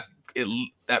 wins, and that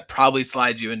probably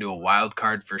slides you into a wild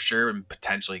card for sure, and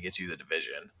potentially gets you the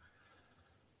division.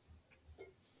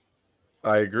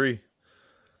 I agree.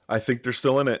 I think they're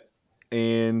still in it,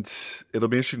 and it'll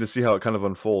be interesting to see how it kind of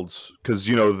unfolds because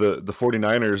the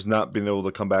 49ers not being able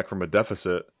to come back from a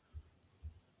deficit.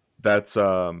 That's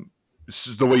the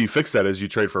way you fix that is you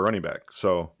trade for a running back.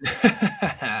 So,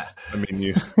 I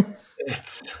mean,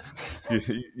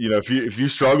 if you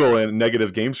struggle in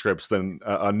negative game scripts, then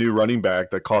a new running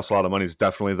back that costs a lot of money is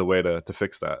definitely the way to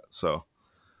fix that. So,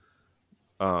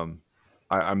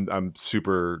 I'm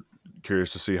super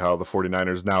curious to see how the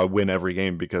 49ers now win every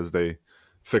game because they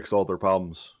fixed all their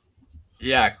problems.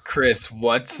 Yeah, Chris,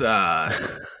 what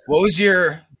was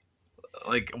your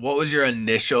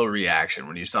initial reaction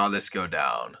when you saw this go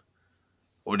down?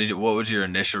 What was your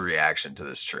initial reaction to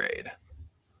this trade?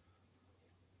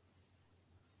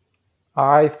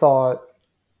 I thought,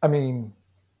 I mean,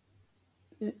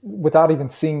 without even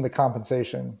seeing the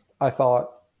compensation, I thought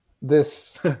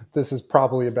this is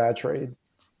probably a bad trade.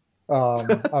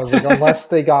 I was like, unless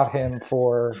they got him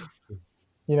for,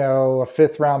 a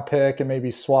 5th round pick and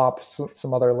maybe swap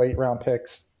some other late round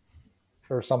picks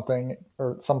or something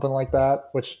like that,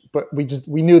 but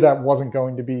we knew that wasn't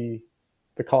going to be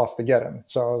the cost to get him.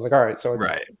 So I was like, all right, so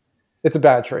it's a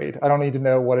bad trade. I don't need to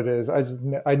know what it is.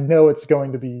 I know it's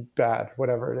going to be bad,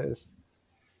 whatever it is.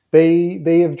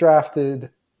 They have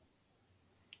drafted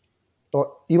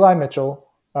Eli Mitchell,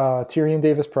 Tyrion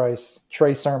Davis-Price,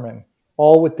 Trey Sermon,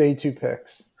 all with day 2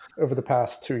 picks over the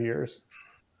past 2 years.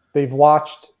 They've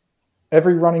watched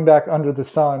every running back under the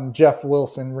sun, Jeff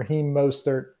Wilson, Raheem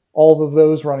Mostert, all of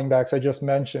those running backs I just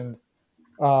mentioned.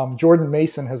 Jordan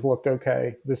Mason has looked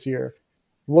okay this year,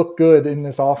 looked good in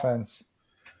this offense,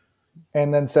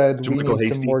 and then said we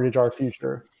need to mortgage our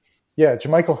future. Yeah,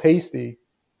 JaMychal Hasty.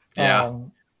 Yeah.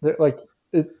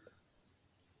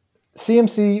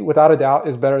 CMC, without a doubt,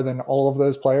 is better than all of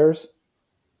those players.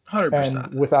 100%.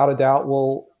 And without a doubt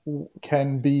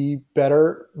can be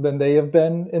better than they have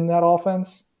been in that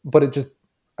offense. But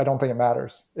I don't think it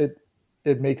matters. It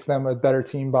makes them a better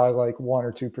team by like 1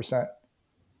 or 2%.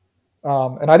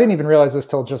 And I didn't even realize this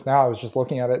till just now. I was just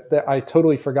looking at it. I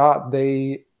totally forgot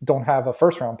they don't have a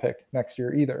 1st round pick next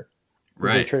year either.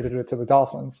 Right. They traded it to the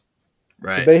Dolphins.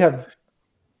 Right. So they don't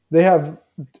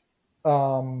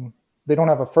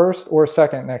have a 1st or a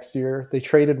 2nd next year. They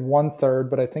traded 1 3rd,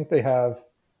 but I think they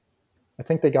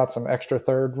got some extra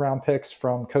 3rd round picks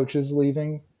from coaches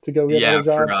leaving to go get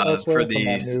other jobs elsewhere. For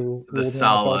the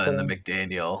Saleh and the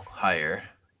McDaniel hire.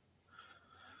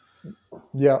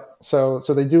 Yeah, so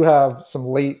they do have some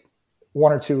 1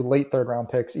 or 2 late 3rd round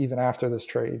picks even after this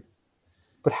trade.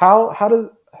 But how do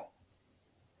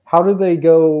they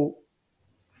go?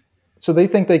 So they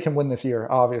think they can win this year,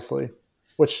 obviously,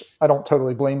 which I don't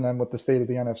totally blame them with the state of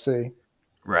the NFC.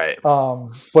 Right.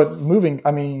 But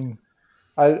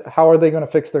how are they going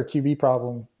to fix their QB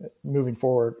problem moving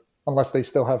forward unless they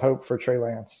still have hope for Trey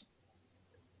Lance?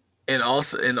 And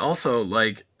also,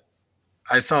 like,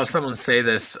 I saw someone say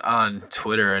this on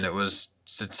Twitter, and it's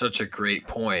such a great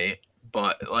point.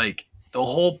 But like, the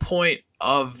whole point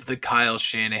of the Kyle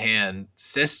Shanahan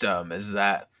system is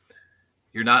that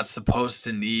you're not supposed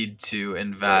to need to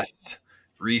invest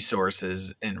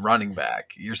resources in running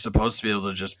back. You're supposed to be able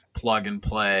to just plug and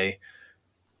play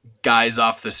guys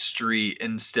off the street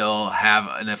and still have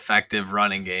an effective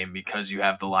running game because you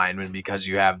have the linemen, because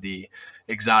you have the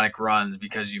exotic runs,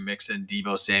 because you mix in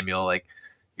Deebo Samuel. Like,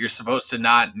 you're supposed to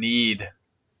not need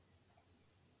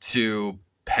to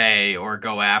pay or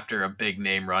go after a big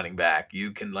name running back.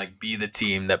 You can like be the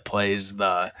team that plays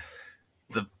the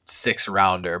 6th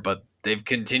rounder, but they've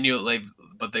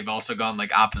also gone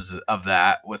like opposite of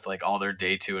that with like all their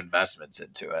day 2 investments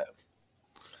into it.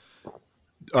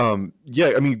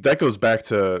 Yeah, I mean, that goes back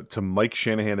to Mike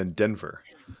Shanahan in Denver.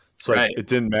 It's like, right. It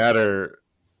didn't matter.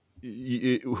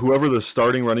 Whoever the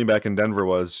starting running back in Denver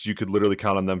was, you could literally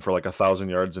count on them for like 1,000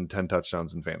 yards and 10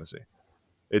 touchdowns in fantasy.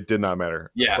 It did not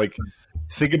matter. Yeah. Like,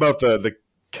 think about the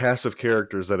cast of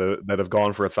characters that have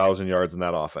gone for 1,000 yards in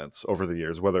that offense over the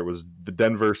years, whether it was the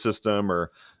Denver system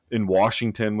or in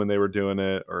Washington when they were doing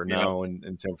it, or now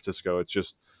in San Francisco.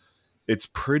 It's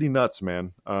pretty nuts,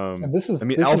 man. And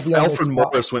Alfred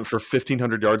Morris went for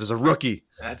 1,500 yards as a rookie.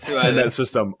 That's who in that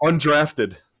system,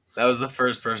 undrafted. That was the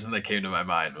first person that came to my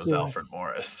mind was Alfred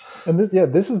Morris. And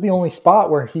this is the only spot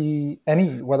where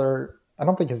I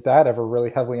don't think his dad ever really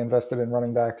heavily invested in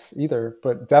running backs either,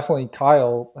 but definitely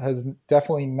Kyle has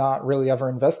definitely not really ever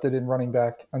invested in running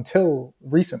back until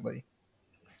recently.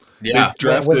 Yeah,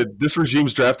 this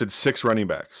regime's drafted 6 running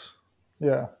backs.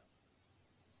 Yeah.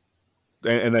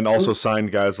 And then also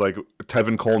signed guys like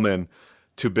Tevin Coleman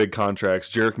to big contracts,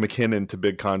 Jerick McKinnon to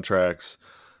big contracts.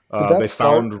 They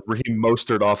found Raheem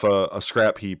Mostert off a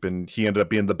scrap heap, and he ended up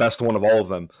being the best one of all of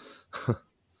them.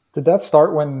 Did that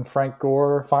start when Frank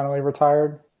Gore finally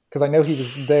retired? Because I know he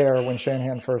was there when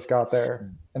Shanahan first got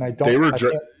there, and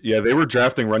they were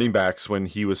drafting running backs when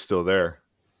he was still there.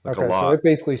 So it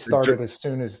basically started as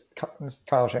soon as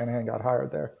Kyle Shanahan got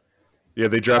hired there. Yeah,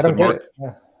 they drafted Mark.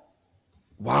 Yeah.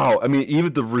 Wow, I mean,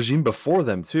 even the regime before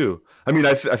them too. I mean,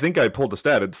 I think I pulled a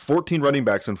stat: 14 running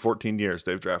backs in 14 years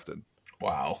they've drafted.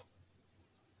 Wow.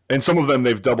 And some of them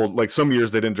they've doubled. Like some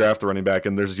years they didn't draft the running back,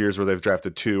 and there's years where they've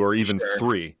drafted 2 or even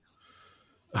 3.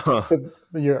 But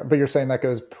you're saying that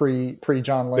goes pre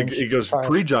John Lynch. It goes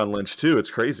pre John Lynch too. It's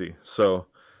crazy. So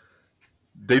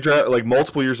they draft like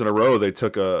multiple years in a row. They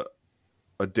took a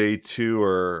day 2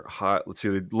 or hot. Let's see,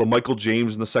 LaMichael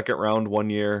James in the 2nd round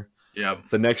one year. Yeah.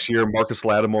 The next year, Marcus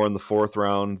Lattimore in the 4th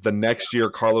round. The next year,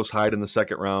 Carlos Hyde in the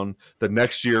 2nd round. The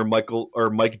next year, Mike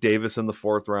Davis in the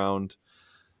 4th round.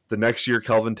 The next year,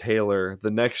 Kelvin Taylor.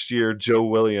 The next year, Joe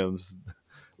Williams.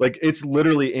 Like, it's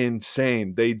literally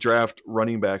insane. They draft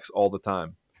running backs all the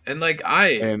time. And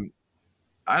I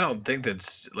don't think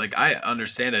that's like, I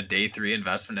understand a day 3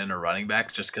 investment in a running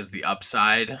back just because the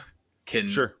upside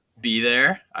can be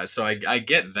there. So I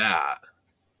get that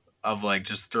of like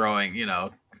just throwing,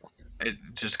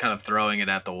 just kind of throwing it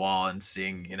at the wall and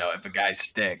seeing, if a guy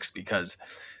sticks, because,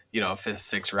 5th,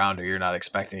 6th rounder, you're not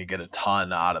expecting to get a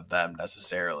ton out of them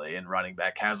necessarily. And running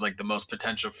back has like the most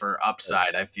potential for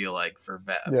upside, I feel like, for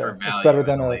value. It's better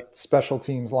than a special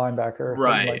teams linebacker.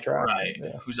 Right.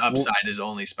 Yeah. Whose upside is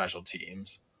only special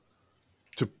teams.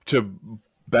 To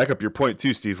back up your point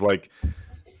too, Steve, like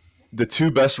the 2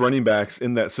 best running backs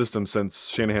in that system since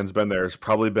Shanahan's been there has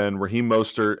probably been Raheem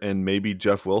Mostert and maybe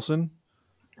Jeff Wilson.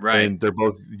 Right. And they're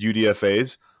both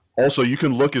UDFAs. Also, you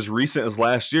can look as recent as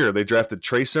last year. They drafted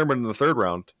Trey Sermon in the 3rd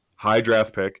round, high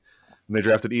draft pick, and they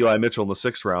drafted Eli Mitchell in the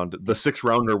 6th round. The 6th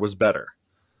rounder was better.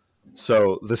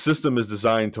 So the system is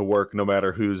designed to work no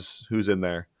matter who's in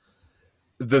there.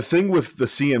 The thing with the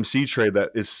CMC trade that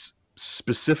is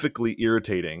specifically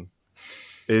irritating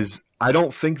is I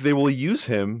don't think they will use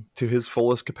him to his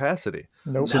fullest capacity.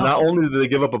 Nope. So not only do they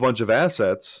give up a bunch of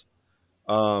assets,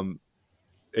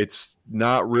 it's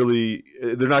not really –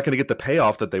 they're not going to get the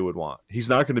payoff that they would want. He's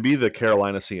not going to be the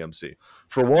Carolina CMC.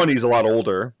 For one, he's a lot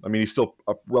older. I mean, he's still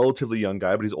a relatively young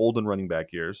guy, but he's old in running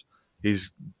back years.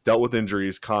 He's dealt with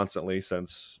injuries constantly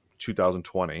since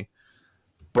 2020.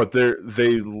 But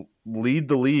they lead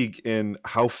the league in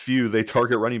how few they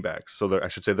target running backs. So I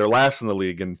should say they're last in the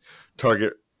league in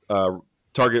target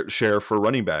share for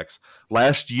running backs.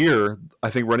 Last year, I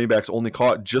think running backs only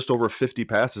caught just over 50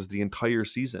 passes the entire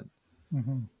season.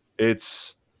 Mm-hmm.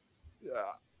 It's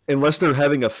unless they're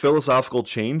having a philosophical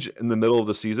change in the middle of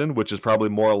the season, which is probably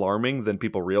more alarming than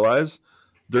people realize,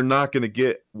 they're not going to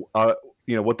get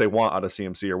what they want out of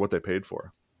CMC or what they paid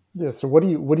for. Yeah. So what do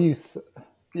you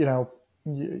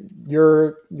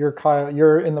you're Kyle,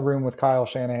 you're in the room with Kyle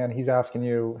Shanahan. He's asking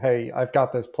you, "Hey, I've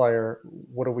got this player.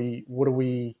 What do we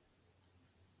do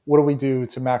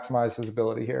to maximize his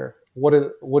ability here? What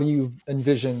do you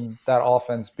envision that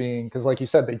offense being? Because like you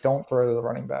said, they don't throw to the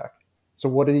running back. So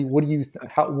what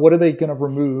are they going to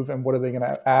remove and what are they going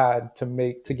to add to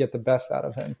get the best out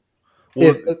of him?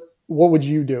 What would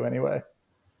you do anyway?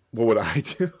 What would I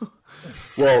do?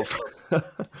 Well,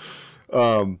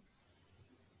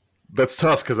 that's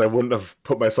tough because I wouldn't have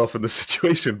put myself in this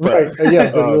situation. But,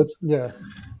 right? Yeah,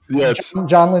 Yeah,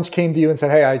 John Lynch came to you and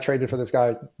said, "Hey, I traded for this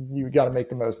guy. You got to make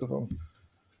the most of him."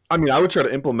 I mean, I would try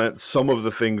to implement some of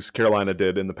the things Carolina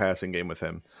did in the passing game with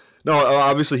him. No,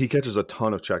 obviously he catches a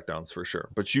ton of checkdowns for sure,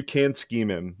 but you can scheme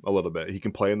him a little bit. He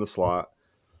can play in the slot.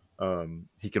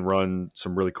 He can run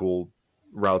some really cool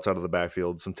routes out of the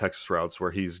backfield, some Texas routes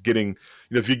where he's getting,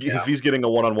 if he's getting a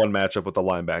one-on-one matchup with the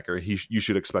linebacker, you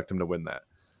should expect him to win that.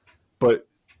 But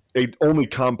it only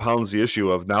compounds the issue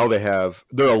of now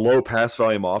they're a low pass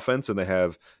volume offense, and they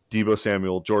have Deebo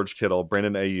Samuel, George Kittle,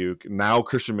 Brandon Ayuk, now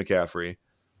Christian McCaffrey.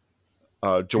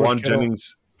 Jawan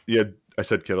Jennings. Yeah, I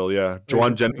said Kittle. Yeah,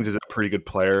 Jawan Jennings is a pretty good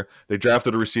player. They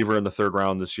drafted a receiver in the 3rd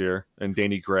round this year, and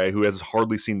Danny Gray, who has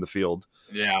hardly seen the field.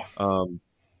 Yeah.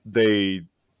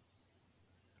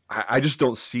 I just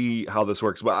don't see how this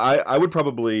works. But I would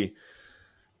probably,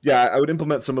 I would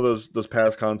implement some of those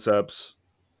pass concepts.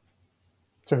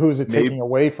 So who is it taking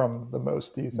away from the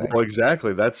most, do you think? Well,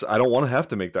 exactly. I don't want to have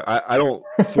to make that. I don't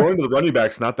throwing to the running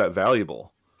back's not that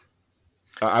valuable.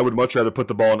 I would much rather put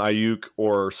the ball in Ayuk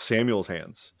or Samuel's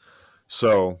hands.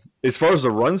 So as far as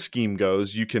the run scheme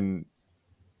goes, you can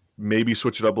maybe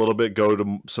switch it up a little bit, go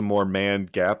to some more man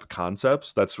gap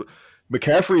concepts.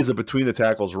 McCaffrey is a between the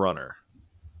tackles runner.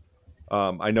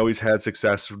 I know he's had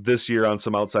success this year on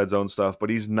some outside zone stuff, but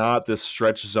he's not this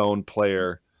stretch zone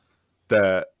player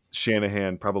that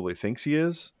Shanahan probably thinks he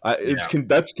is.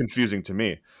 That's confusing to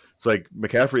me. It's like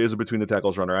McCaffrey is a between the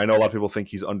tackles runner. I know a lot of people think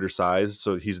he's undersized,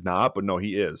 so he's not, but no,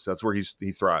 he is. That's where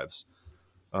he thrives.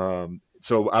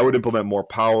 So I would implement more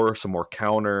power, some more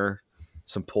counter,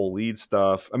 some pull lead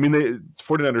stuff. I mean,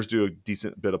 49ers do a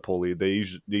decent bit of pull lead. They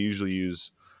usually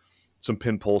use some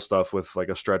pin pull stuff with like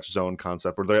a stretch zone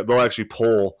concept, where they'll actually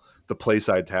pull the play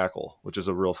side tackle, which is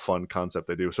a real fun concept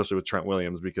they do, especially with Trent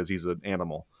Williams because he's an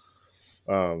animal.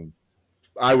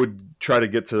 I would try to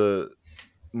get to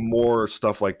more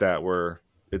stuff like that where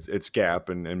it's gap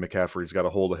and McCaffrey's got to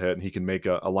hold a hit and he can make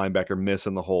a linebacker miss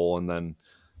in the hole and then,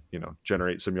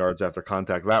 generate some yards after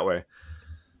contact that way.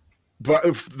 But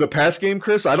if the pass game,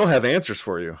 Chris, I don't have answers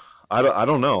for you. I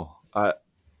don't know. I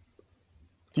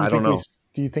don't know.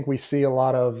 Do you think we see a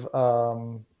lot of,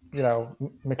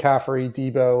 McCaffrey,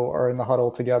 Debo are in the huddle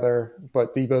together,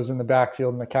 but Debo's in the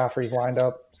backfield and McCaffrey's lined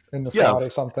up in the slot or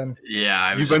something?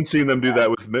 Yeah. You've been seeing them do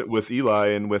that with Eli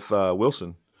and with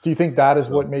Wilson. Do you think that is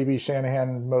what maybe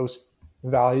Shanahan most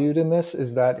valued in this,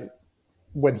 is that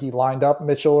when he lined up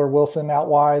Mitchell or Wilson out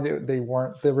wide, they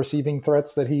weren't the receiving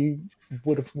threats that he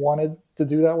would have wanted to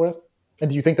do that with? And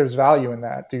do you think there's value in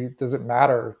that? Does it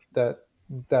matter that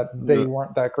they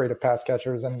weren't that great of pass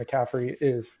catchers and McCaffrey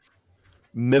is?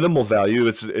 Minimal value.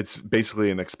 It's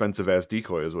basically an expensive ass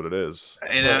decoy is what it is.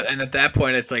 And at that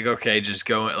point, it's like, okay, just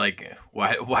go, like,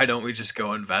 why don't we just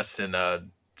go invest in a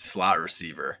slot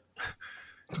receiver?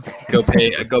 Go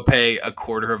pay a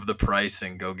quarter of the price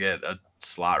and go get a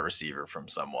slot receiver from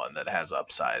someone that has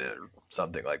upside or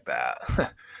something like that.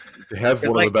 They have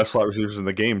one of the best slot receivers in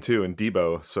the game too, in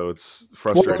Debo. So it's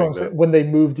frustrating when they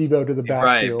move Debo to the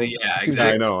backfield. Right? Yeah,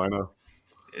 exactly. I know.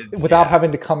 Without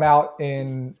having to come out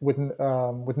with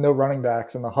no running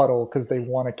backs in the huddle because they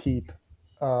want to keep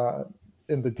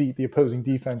in the opposing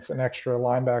defense an extra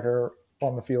linebacker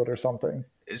on the field or something.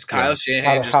 Is Kyle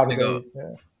Shanahan just going to go?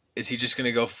 Yeah. Is he just going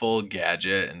to go full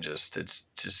gadget and it's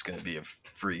just going to be a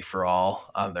free for all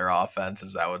on their offense?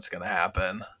 Is that what's going to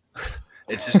happen?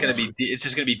 It's just going to be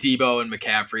Debo and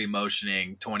McCaffrey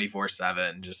motioning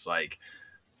 24/7, just like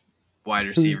wide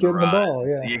receiver runs. Ball,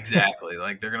 yeah. Exactly.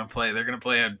 Like they're going to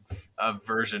play a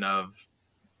version of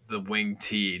the wing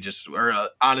T,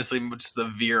 honestly just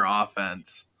the veer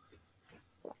offense.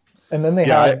 And then they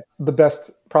have the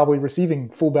best probably receiving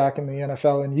fullback in the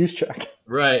NFL in Juszczyk.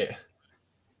 Right.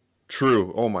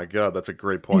 True. Oh my God, that's a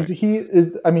great point.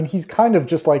 He's kind of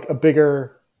just like a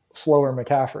bigger, slower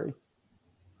McCaffrey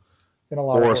in a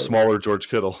lot of ways. Or a smaller George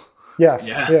Kittle. Yes.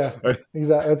 Yeah.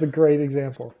 Exactly. That's a great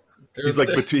example.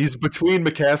 He's between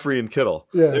McCaffrey and Kittle.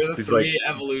 Yeah. They're the three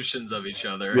evolutions of each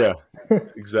other. Yeah.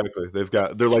 Exactly.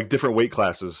 They're like different weight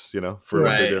classes, for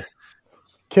what they do.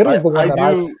 Kittle's the one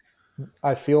that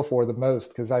I feel for the most,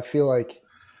 because I feel like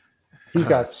he's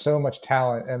got so much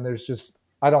talent, and there's just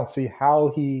I don't see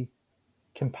how he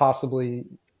can possibly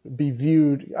be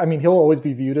viewed. I mean, he'll always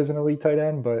be viewed as an elite tight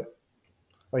end, but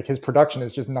like his production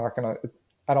is just not gonna.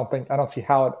 I don't see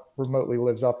how it remotely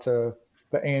lives up to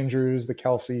the Andrews, the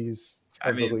Kelce's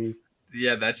of the league.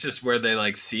 Yeah, that's just where they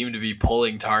like seem to be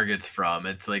pulling targets from.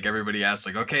 It's like everybody asks,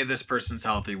 like, okay, this person's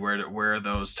healthy. Where are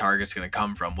those targets going to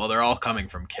come from? Well, they're all coming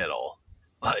from Kittle.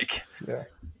 Like,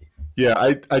 yeah,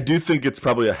 I do think it's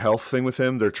probably a health thing with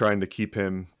him. They're trying to keep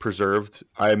him preserved.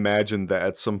 I imagine that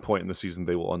at some point in the season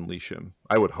they will unleash him.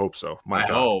 I would hope so. I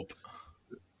hope.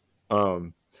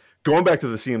 Going back to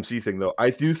the CMC thing, though,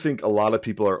 I do think a lot of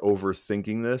people are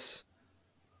overthinking this.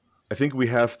 I think we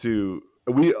have to.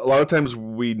 A lot of times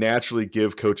we naturally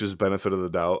give coaches benefit of the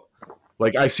doubt.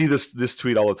 Like I see this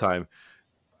tweet all the time.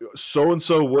 So and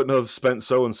so wouldn't have spent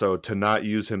so and so to not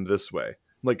use him this way.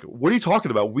 Like, what are you talking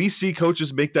about? We see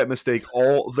coaches make that mistake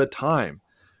all the time.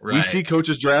 Right. We see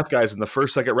coaches draft guys in the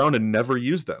first, second round and never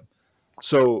use them.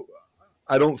 So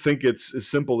I don't think it's as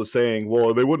simple as saying,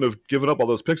 well, they wouldn't have given up all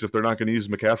those picks if they're not going to use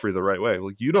McCaffrey the right way.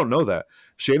 Like, you don't know that.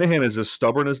 Shanahan is as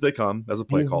stubborn as they come as a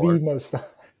play caller.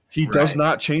 He does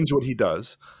not change what he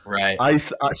does. Right.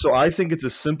 So I think it's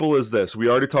as simple as this. We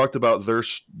already talked about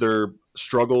their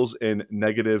struggles in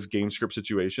negative game script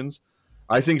situations.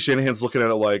 I think Shanahan's looking at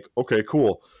it like, okay,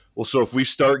 cool. Well, so if we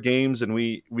start games and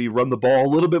we run the ball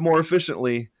a little bit more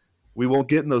efficiently, we won't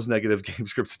get in those negative game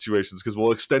script situations because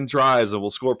we'll extend drives and we'll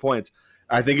score points.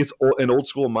 I think it's an old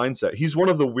school mindset. He's one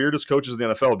of the weirdest coaches in the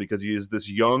NFL because he is this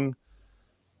young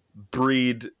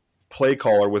breed play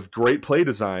caller with great play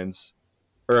designs,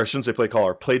 or I shouldn't say play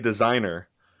caller, play designer.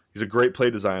 He's a great play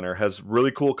designer, has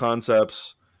really cool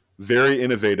concepts, very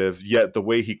innovative, yet the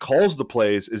way he calls the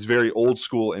plays is very old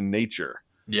school in nature.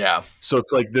 Yeah. So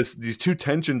it's like these two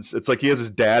tensions. It's like he has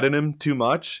his dad in him too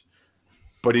much,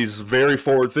 but he's very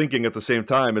forward thinking at the same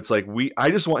time. It's like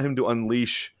I just want him to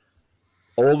unleash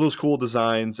all those cool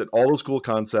designs and all those cool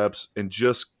concepts and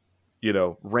just,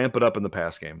 ramp it up in the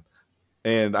pass game.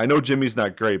 And I know Jimmy's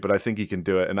not great, but I think he can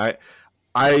do it. And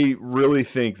I really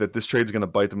think that this trade's going to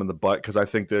bite them in the butt because I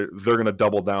think they're going to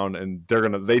double down and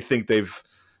they think they've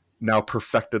now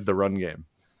perfected the run game.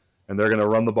 And they're going to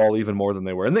run the ball even more than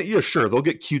they were. And sure, they'll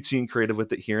get cutesy and creative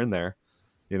with it here and there.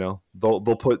 They'll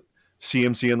put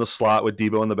CMC in the slot with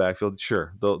Debo in the backfield.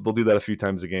 Sure, they'll do that a few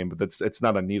times a game, but it's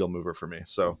not a needle mover for me.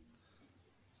 So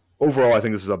overall, I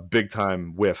think this is a big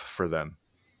time whiff for them.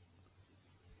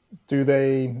 Do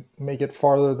they make it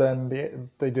farther than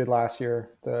they did last year?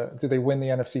 Do they win the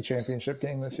NFC Championship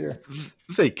game this year?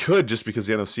 They could, just because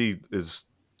the NFC is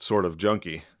sort of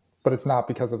junky. But it's not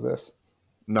because of this.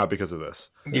 Not because of this.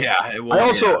 Yeah.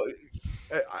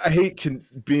 I hate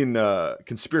being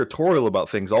conspiratorial about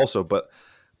things also, but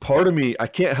part of me, I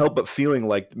can't help but feeling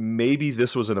like maybe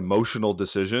this was an emotional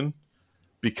decision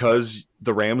because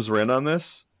the Rams were in on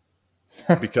this,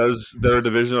 because they're a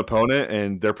division opponent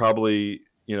and they're probably,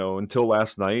 until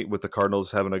last night with the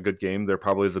Cardinals having a good game, they're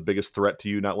probably the biggest threat to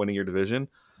you not winning your division.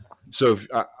 So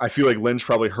I feel like Lynch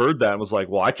probably heard that and was like,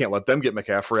 well, I can't let them get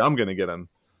McCaffrey. I'm going to get him.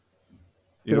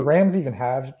 Do the Rams even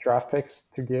have draft picks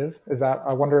to give?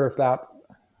 I wonder if that's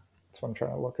what I'm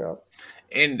trying to look up.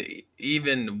 And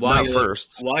even while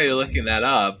you're looking that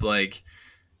up, like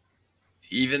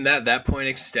even that point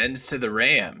extends to the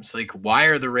Rams. Like, why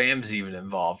are the Rams even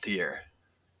involved here?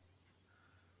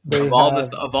 Of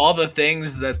all the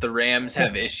things that the Rams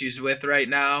have issues with right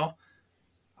now,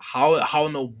 how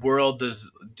in the world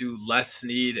do Les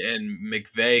Snead and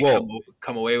McVay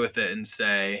come away with it and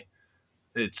say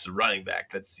it's the running back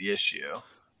that's the issue?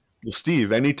 Well,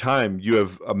 Steve, anytime you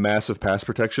have a massive pass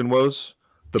protection woes,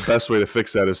 the best way to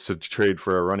fix that is to trade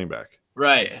for a running back.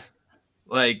 Right.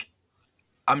 Like,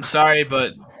 I'm sorry,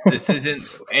 but this isn't the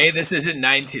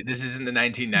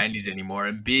 1990s anymore,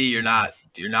 and B, you're not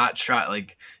trying,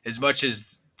 like, as much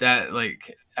as that,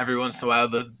 like, every once in a while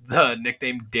the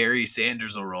nickname Derry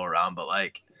Sanders will roll around, but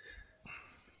like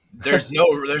there's no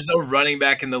running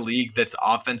back in the league that's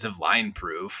offensive line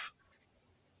proof.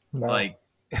 No. Like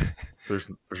there's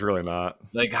really not.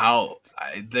 Like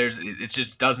it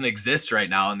just doesn't exist right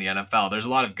now in the NFL. There's a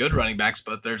lot of good running backs,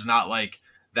 but there's not like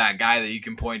that guy that you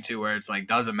can point to where it's like,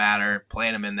 doesn't matter,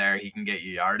 playing him in there, he can get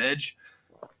you yardage.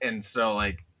 And so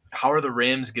like, how are the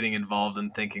Rams getting involved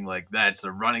in thinking like that's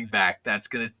a running back that's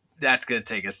gonna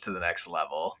take us to the next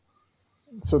level?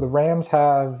 So the Rams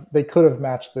they could have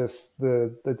matched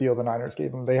the deal the Niners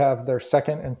gave them. They have their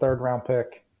second and third round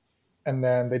pick, and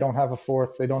then they don't have a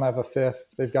fourth, they don't have a fifth.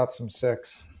 They've got some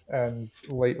sixth and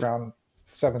late round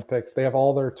seventh picks. They have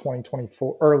all their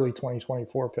early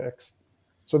 2024 picks.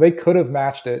 So they could have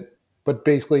matched it, but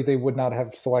basically they would not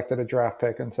have selected a draft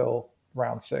pick until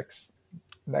round 6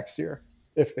 next year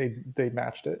if they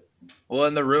matched it. Well,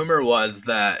 and the rumor was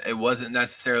that it wasn't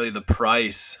necessarily the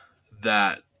price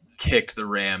that kicked the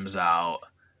Rams out.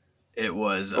 It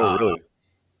was really?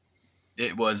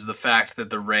 It was the fact that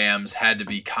the Rams had to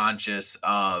be conscious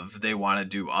of they want to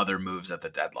do other moves at the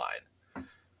deadline.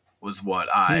 Was what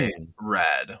I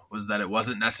read, was that it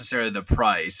wasn't necessarily the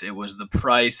price. It was the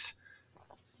price.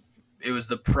 It was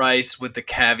the price with the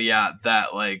caveat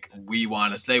that like they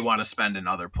want to spend in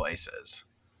other places.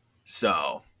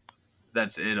 So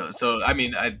that's it. So I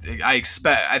mean, I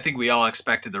think we all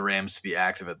expected the Rams to be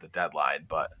active at the deadline,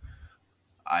 but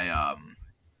I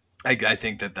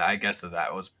think that I guess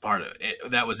that was part of it.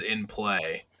 That was in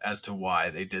play as to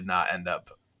why they did not end up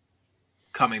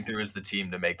coming through as the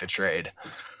team to make the trade.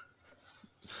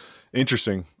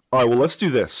 Interesting. All right, well, let's do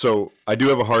this. So I do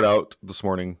have a hard out this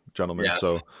morning, gentlemen, yes.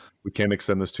 So we can't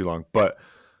extend this too long. But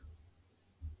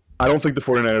I don't think the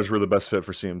 49ers were the best fit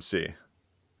for CMC.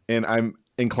 And I'm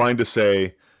inclined to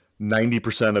say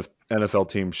 90% of NFL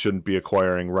teams shouldn't be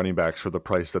acquiring running backs for the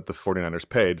price that the 49ers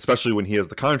paid, especially when he has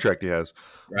the contract he has.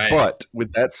 Right. But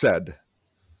with that said,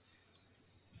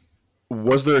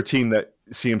 was there a team that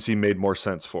CMC made more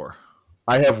sense for?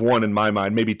 I have one in my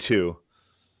mind, maybe two.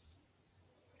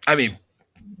 I mean,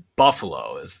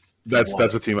 Buffalo is that's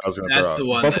a team I was going to throw out. The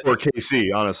one Buffalo or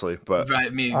KC, honestly, but right, I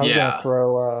mean, I was going to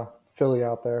throw Philly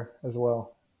out there as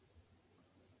well.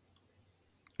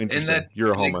 Interesting. And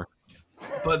you're a homer.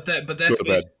 But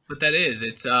that is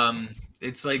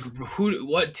it's like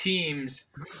what teams,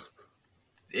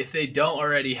 if they don't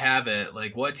already have it,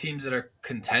 like what teams that are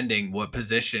contending, what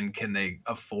position can they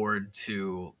afford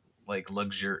to like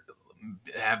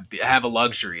have a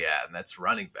luxury at, and that's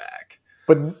running back.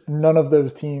 But none of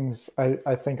those teams,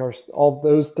 I think, are all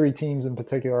those three teams in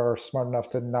particular are smart enough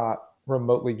to not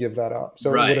remotely give that up.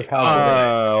 So right. It would have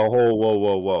happened.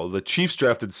 Whoa. The Chiefs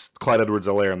drafted Clyde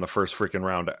Edwards-Helaire in the first freaking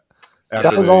round.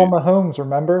 That was all Mahomes,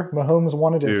 remember? Mahomes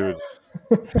wanted it.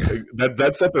 Dude,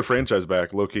 that set their franchise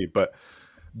back, low-key. But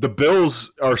the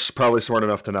Bills are probably smart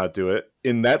enough to not do it.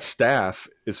 And that staff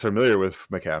is familiar with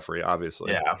McCaffrey,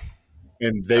 obviously. Yeah.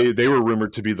 And they were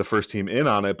rumored to be the first team in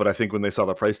on it, but I think when they saw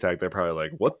the price tag, they're probably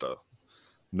like, what the?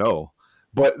 No.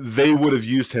 But they would have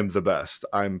used him the best.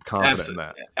 I'm confident in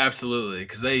that. Absolutely,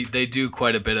 because they do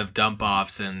quite a bit of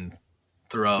dump-offs and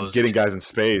throws. Getting guys in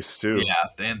space, too. Yeah,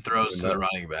 and throws to the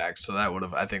running back. So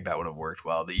I think that would have worked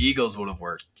well. The Eagles would have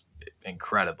worked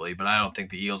incredibly, but I don't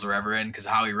think the Eagles are ever in because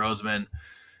Howie Roseman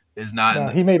is not. No,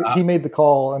 he made the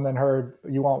call and then heard,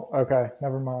 you won't. Okay,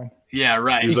 never mind. Yeah,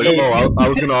 right. He's like, I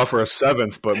was going to offer a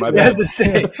seventh, but my bad. I was to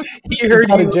say, he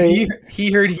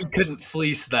heard he couldn't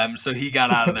fleece them, so he got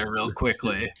out of there real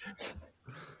quickly.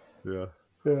 Yeah.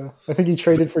 I think he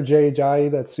traded for Jay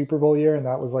Ajayi that Super Bowl year, and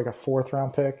that was like a 4th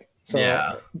round pick. So,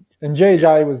 yeah. And Jay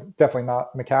Ajayi was definitely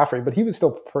not McCaffrey, but he was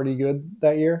still pretty good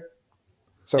that year.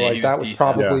 So yeah,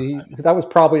 that was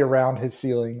probably around his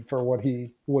ceiling for what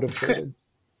he would have traded.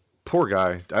 Poor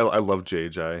guy. I love Jay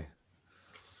Ajayi.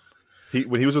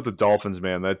 When he was with the Dolphins,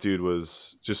 man, that dude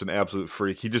was just an absolute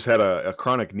freak. He just had a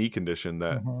chronic knee condition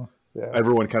that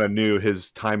everyone kind of knew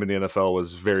his time in the NFL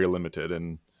was very limited.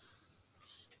 And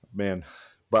man,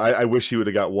 but I wish he would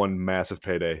have got one massive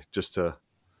payday just to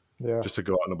go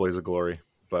out in a blaze of glory.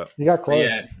 But you got close.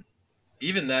 Yeah.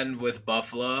 Even then with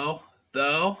Buffalo,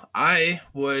 though,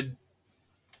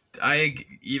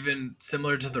 even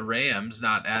similar to the Rams,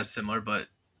 not as similar, but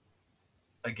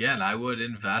again, I would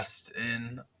invest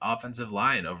in offensive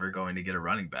line over going to get a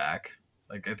running back.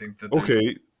 Like, I think that.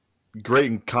 Okay, great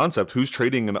in concept. Who's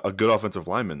trading a good offensive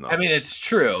lineman, though? I mean, it's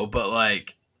true, but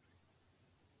like,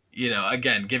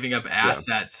 again, giving up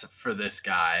assets for this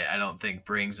guy, I don't think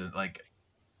brings it like.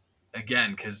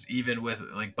 Again, because even with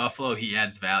like Buffalo, he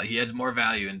adds value. He adds more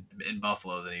value in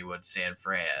Buffalo than he would San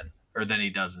Fran, or than he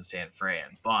does in San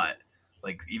Fran. But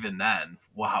like even then,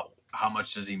 wow, how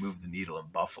much does he move the needle in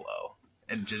Buffalo?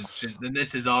 And then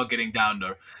this is all getting down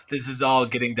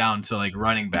to like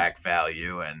running back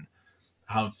value and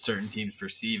how certain teams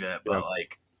perceive it. But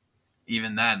like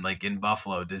even then, like in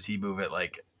Buffalo, does he move it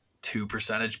like 2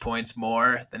 percentage points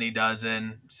more than he does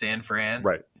in San Fran?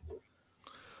 Right.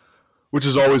 Which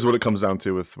is always what it comes down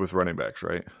to with running backs,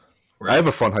 right? I have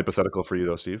a fun hypothetical for you,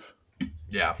 though, Steve.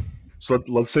 Yeah. So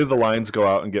let's say the Lions go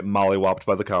out and get mollywopped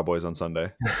by the Cowboys on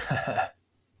Sunday.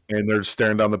 And they're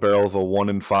staring down the barrel of a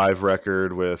 1-5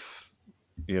 record with,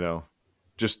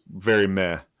 just very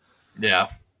meh. Yeah.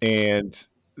 And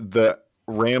the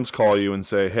Rams call you and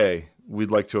say, hey,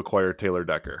 we'd like to acquire Taylor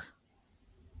Decker.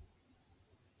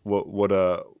 What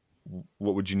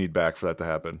would you need back for that to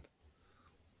happen?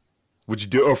 Would you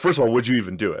do? Or first of all, would you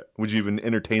even do it? Would you even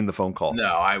entertain the phone call?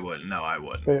 No, I wouldn't.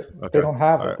 They don't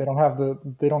have it.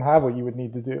 They don't have what you would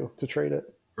need to do to trade it.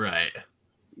 Right.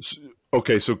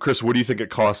 Okay, so Chris, what do you think it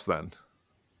costs then?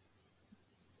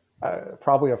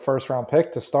 Probably a 1st round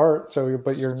pick to start. So,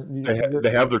 but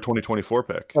they have their 2024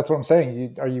 pick. That's what I'm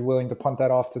saying. Are you willing to punt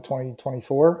that off to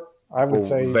 2024? I would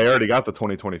say they already got the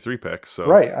 2023 pick. So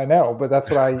right, I know, but that's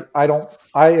what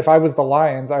if I was the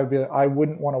Lions, I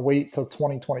wouldn't want to wait till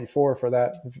 2024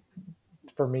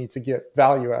 for me to get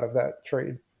value out of that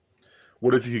trade.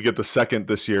 What if you could get the 2nd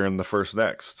this year and the 1st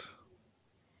next?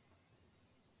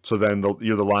 So then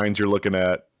you're the Lions. You're looking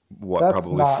at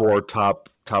probably 4 top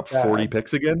 40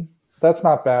 picks again. That's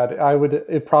not bad.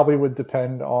 It probably would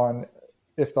depend on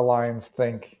if the Lions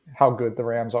think how good the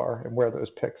Rams are and where those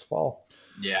picks fall.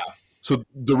 Yeah. So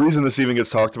the reason this even gets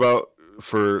talked about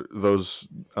for those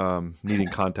needing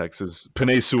context is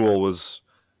Penei Sewell was,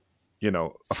 a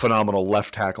phenomenal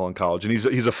left tackle in college, and he's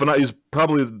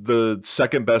probably the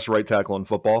 2nd best right tackle in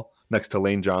football next to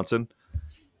Lane Johnson.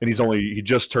 and he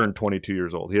just turned 22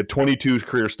 years old. He had 22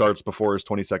 career starts before his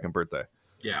 22nd birthday.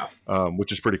 Yeah,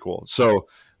 which is pretty cool. So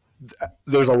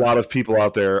there's a lot of people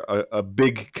out there, a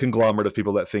big conglomerate of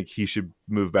people that think he should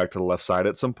move back to the left side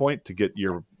at some point to get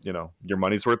your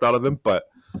money's worth out of him. But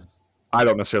I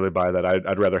don't necessarily buy that.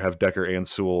 I'd rather have Decker and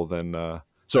Sewell than.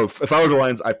 So if I were the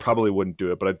Lions, I probably wouldn't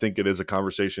do it. But I think it is a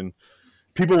conversation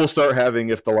people will start having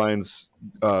if the Lions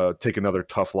take another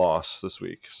tough loss this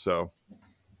week. So.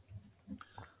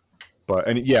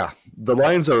 The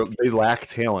Lions they lack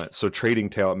talent, so trading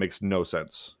talent makes no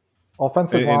sense.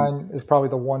 Offensive line is probably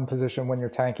the one position when you're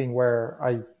tanking where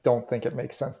I don't think it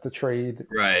makes sense to trade,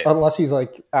 right? Unless he's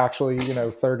like actually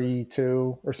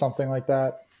 32 or something like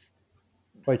that.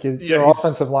 Like your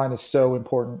offensive line is so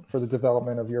important for the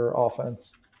development of your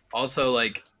offense. Also,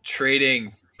 like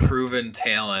trading proven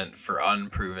talent for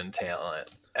unproven talent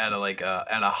at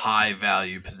a high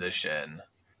value position,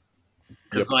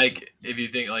 because like if you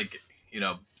think like.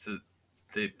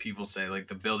 The people say like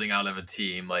the building out of a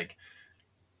team, like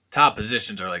top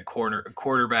positions are like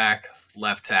quarterback,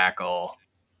 left tackle,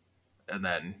 and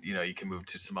then you can move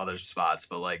to some other spots,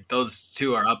 but like those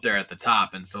two are up there at the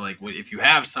top. And so like if you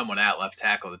have someone at left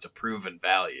tackle that's a proven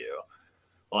value,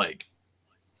 like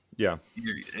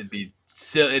it'd be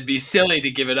silly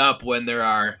to give it up when there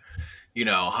are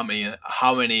how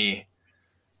many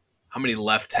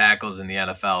left tackles in the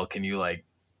NFL can you like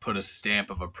put a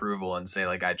stamp of approval and say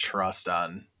like I trust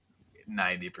on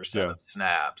 90% of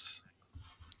snaps.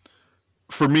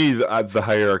 For me, the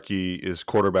hierarchy is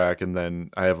quarterback, and then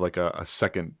I have like a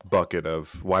second bucket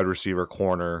of wide receiver,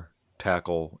 corner,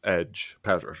 tackle, edge,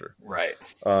 pass rusher. Right.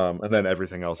 And then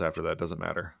everything else after that doesn't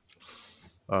matter.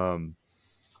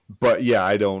 But yeah,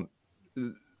 I don't.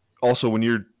 Also, when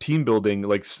you're team building,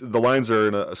 like the Lions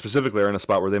are specifically in a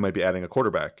spot where they might be adding a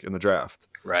quarterback in the draft.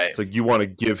 Right. It's like you want to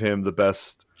give him the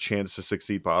best chance to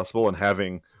succeed possible, and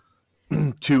having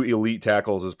 2 elite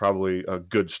tackles is probably a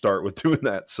good start with doing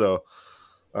that. So,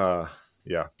 I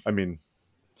mean,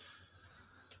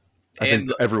 I think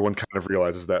everyone kind of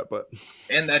realizes that,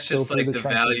 and that's just like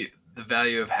the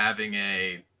value of having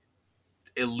a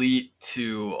elite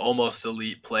to almost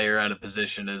elite player at a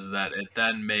position is that it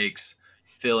then makes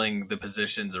filling the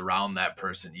positions around that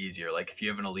person easier. Like if you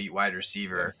have an elite wide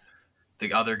receiver,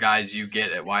 the other guys you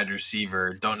get at wide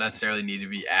receiver don't necessarily need to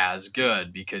be as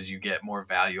good because you get more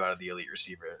value out of the elite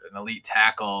receiver. An elite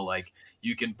tackle, like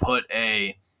you can put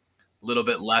a little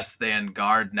bit less than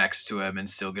guard next to him and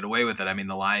still get away with it. I mean,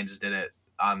 the Lions did it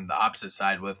on the opposite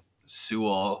side with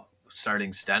Sewell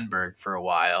starting Stenberg for a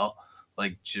while,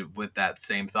 like with that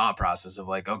same thought process of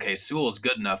like, okay, Sewell's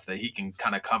good enough that he can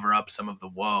kind of cover up some of the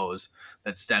woes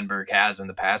that Stenberg has in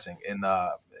the passing in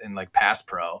pass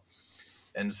pro.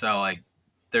 And so like,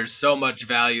 there's so much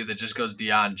value that just goes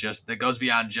beyond just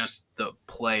the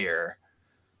player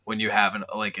when you have an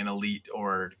elite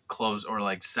or close or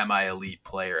like semi-elite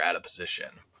player at a position.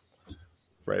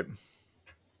 Right.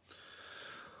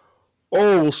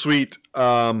 Oh, well, sweet.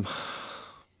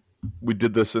 We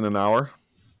did this in an hour.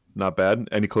 Not bad.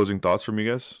 Any closing thoughts from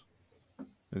you guys?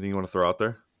 Anything you want to throw out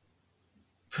there?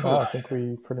 No, I think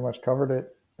we pretty much covered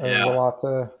it. There's a lot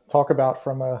to talk about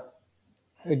from a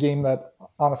game that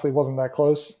honestly wasn't that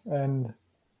close, and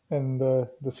the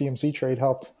CMC trade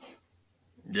helped.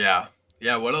 Yeah.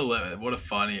 What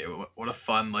a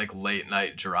fun like late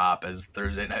night drop as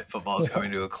Thursday Night Football is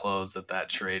coming to a close. That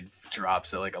trade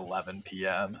drops at like 11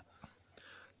 p.m.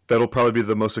 That'll probably be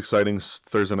the most exciting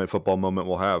Thursday Night Football moment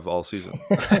we'll have all season.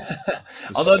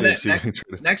 Although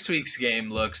next week's game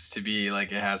looks to be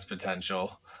like it has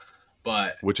potential,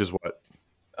 but which is what?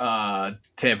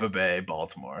 Tampa Bay,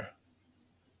 Baltimore.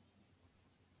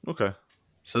 Okay.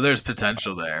 So there's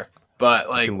potential there, but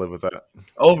like I can live with that.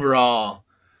 Overall,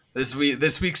 this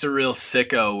week's a real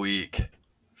sicko week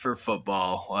for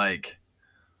football. Like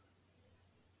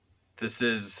this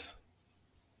is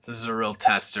a real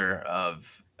tester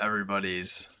of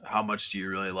everybody's how much do you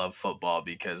really love football,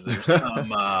 because there's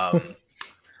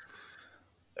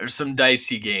some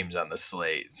dicey games on the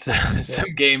slate.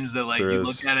 Some games that like you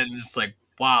look at it and it's like,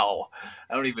 wow,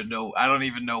 I don't even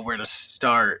know where to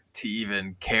start to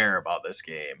even care about this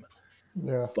game.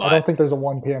 Yeah, but I don't think there's a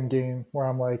 1 p.m. game where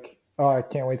I'm like, oh, I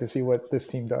can't wait to see what this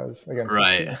team does against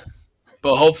this team.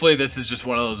 But hopefully this is just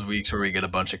one of those weeks where we get a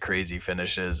bunch of crazy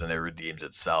finishes and it redeems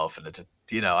itself. And it's,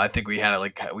 I think we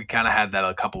kind of had that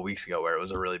a couple weeks ago where it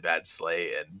was a really bad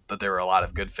slate, but there were a lot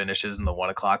of good finishes in the 1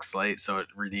 o'clock slate, so it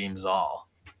redeems all.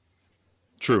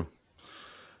 True.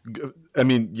 I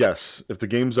mean, yes, if the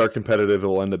games are competitive, it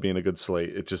will end up being a good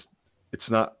slate. It's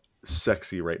not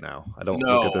sexy right now. I don't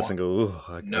look at this and go,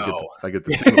 I get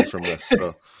the tingles from this.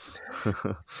 So,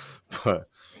 but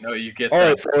No, you get All that.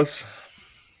 right, fellas.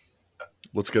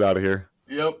 Let's get out of here.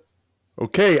 Yep.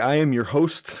 Okay, I am your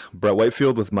host, Brett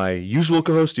Whitefield, with my usual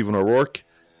co-host, Stephen O'Rourke,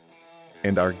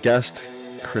 and our guest,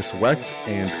 Chris Wecht,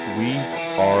 and we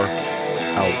are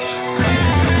out.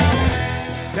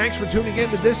 Thanks for tuning in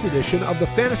to this edition of the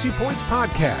Fantasy Points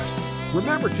Podcast.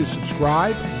 Remember to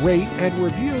subscribe, rate, and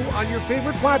review on your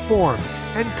favorite platform.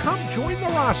 And come join the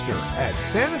roster at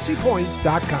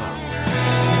fantasypoints.com.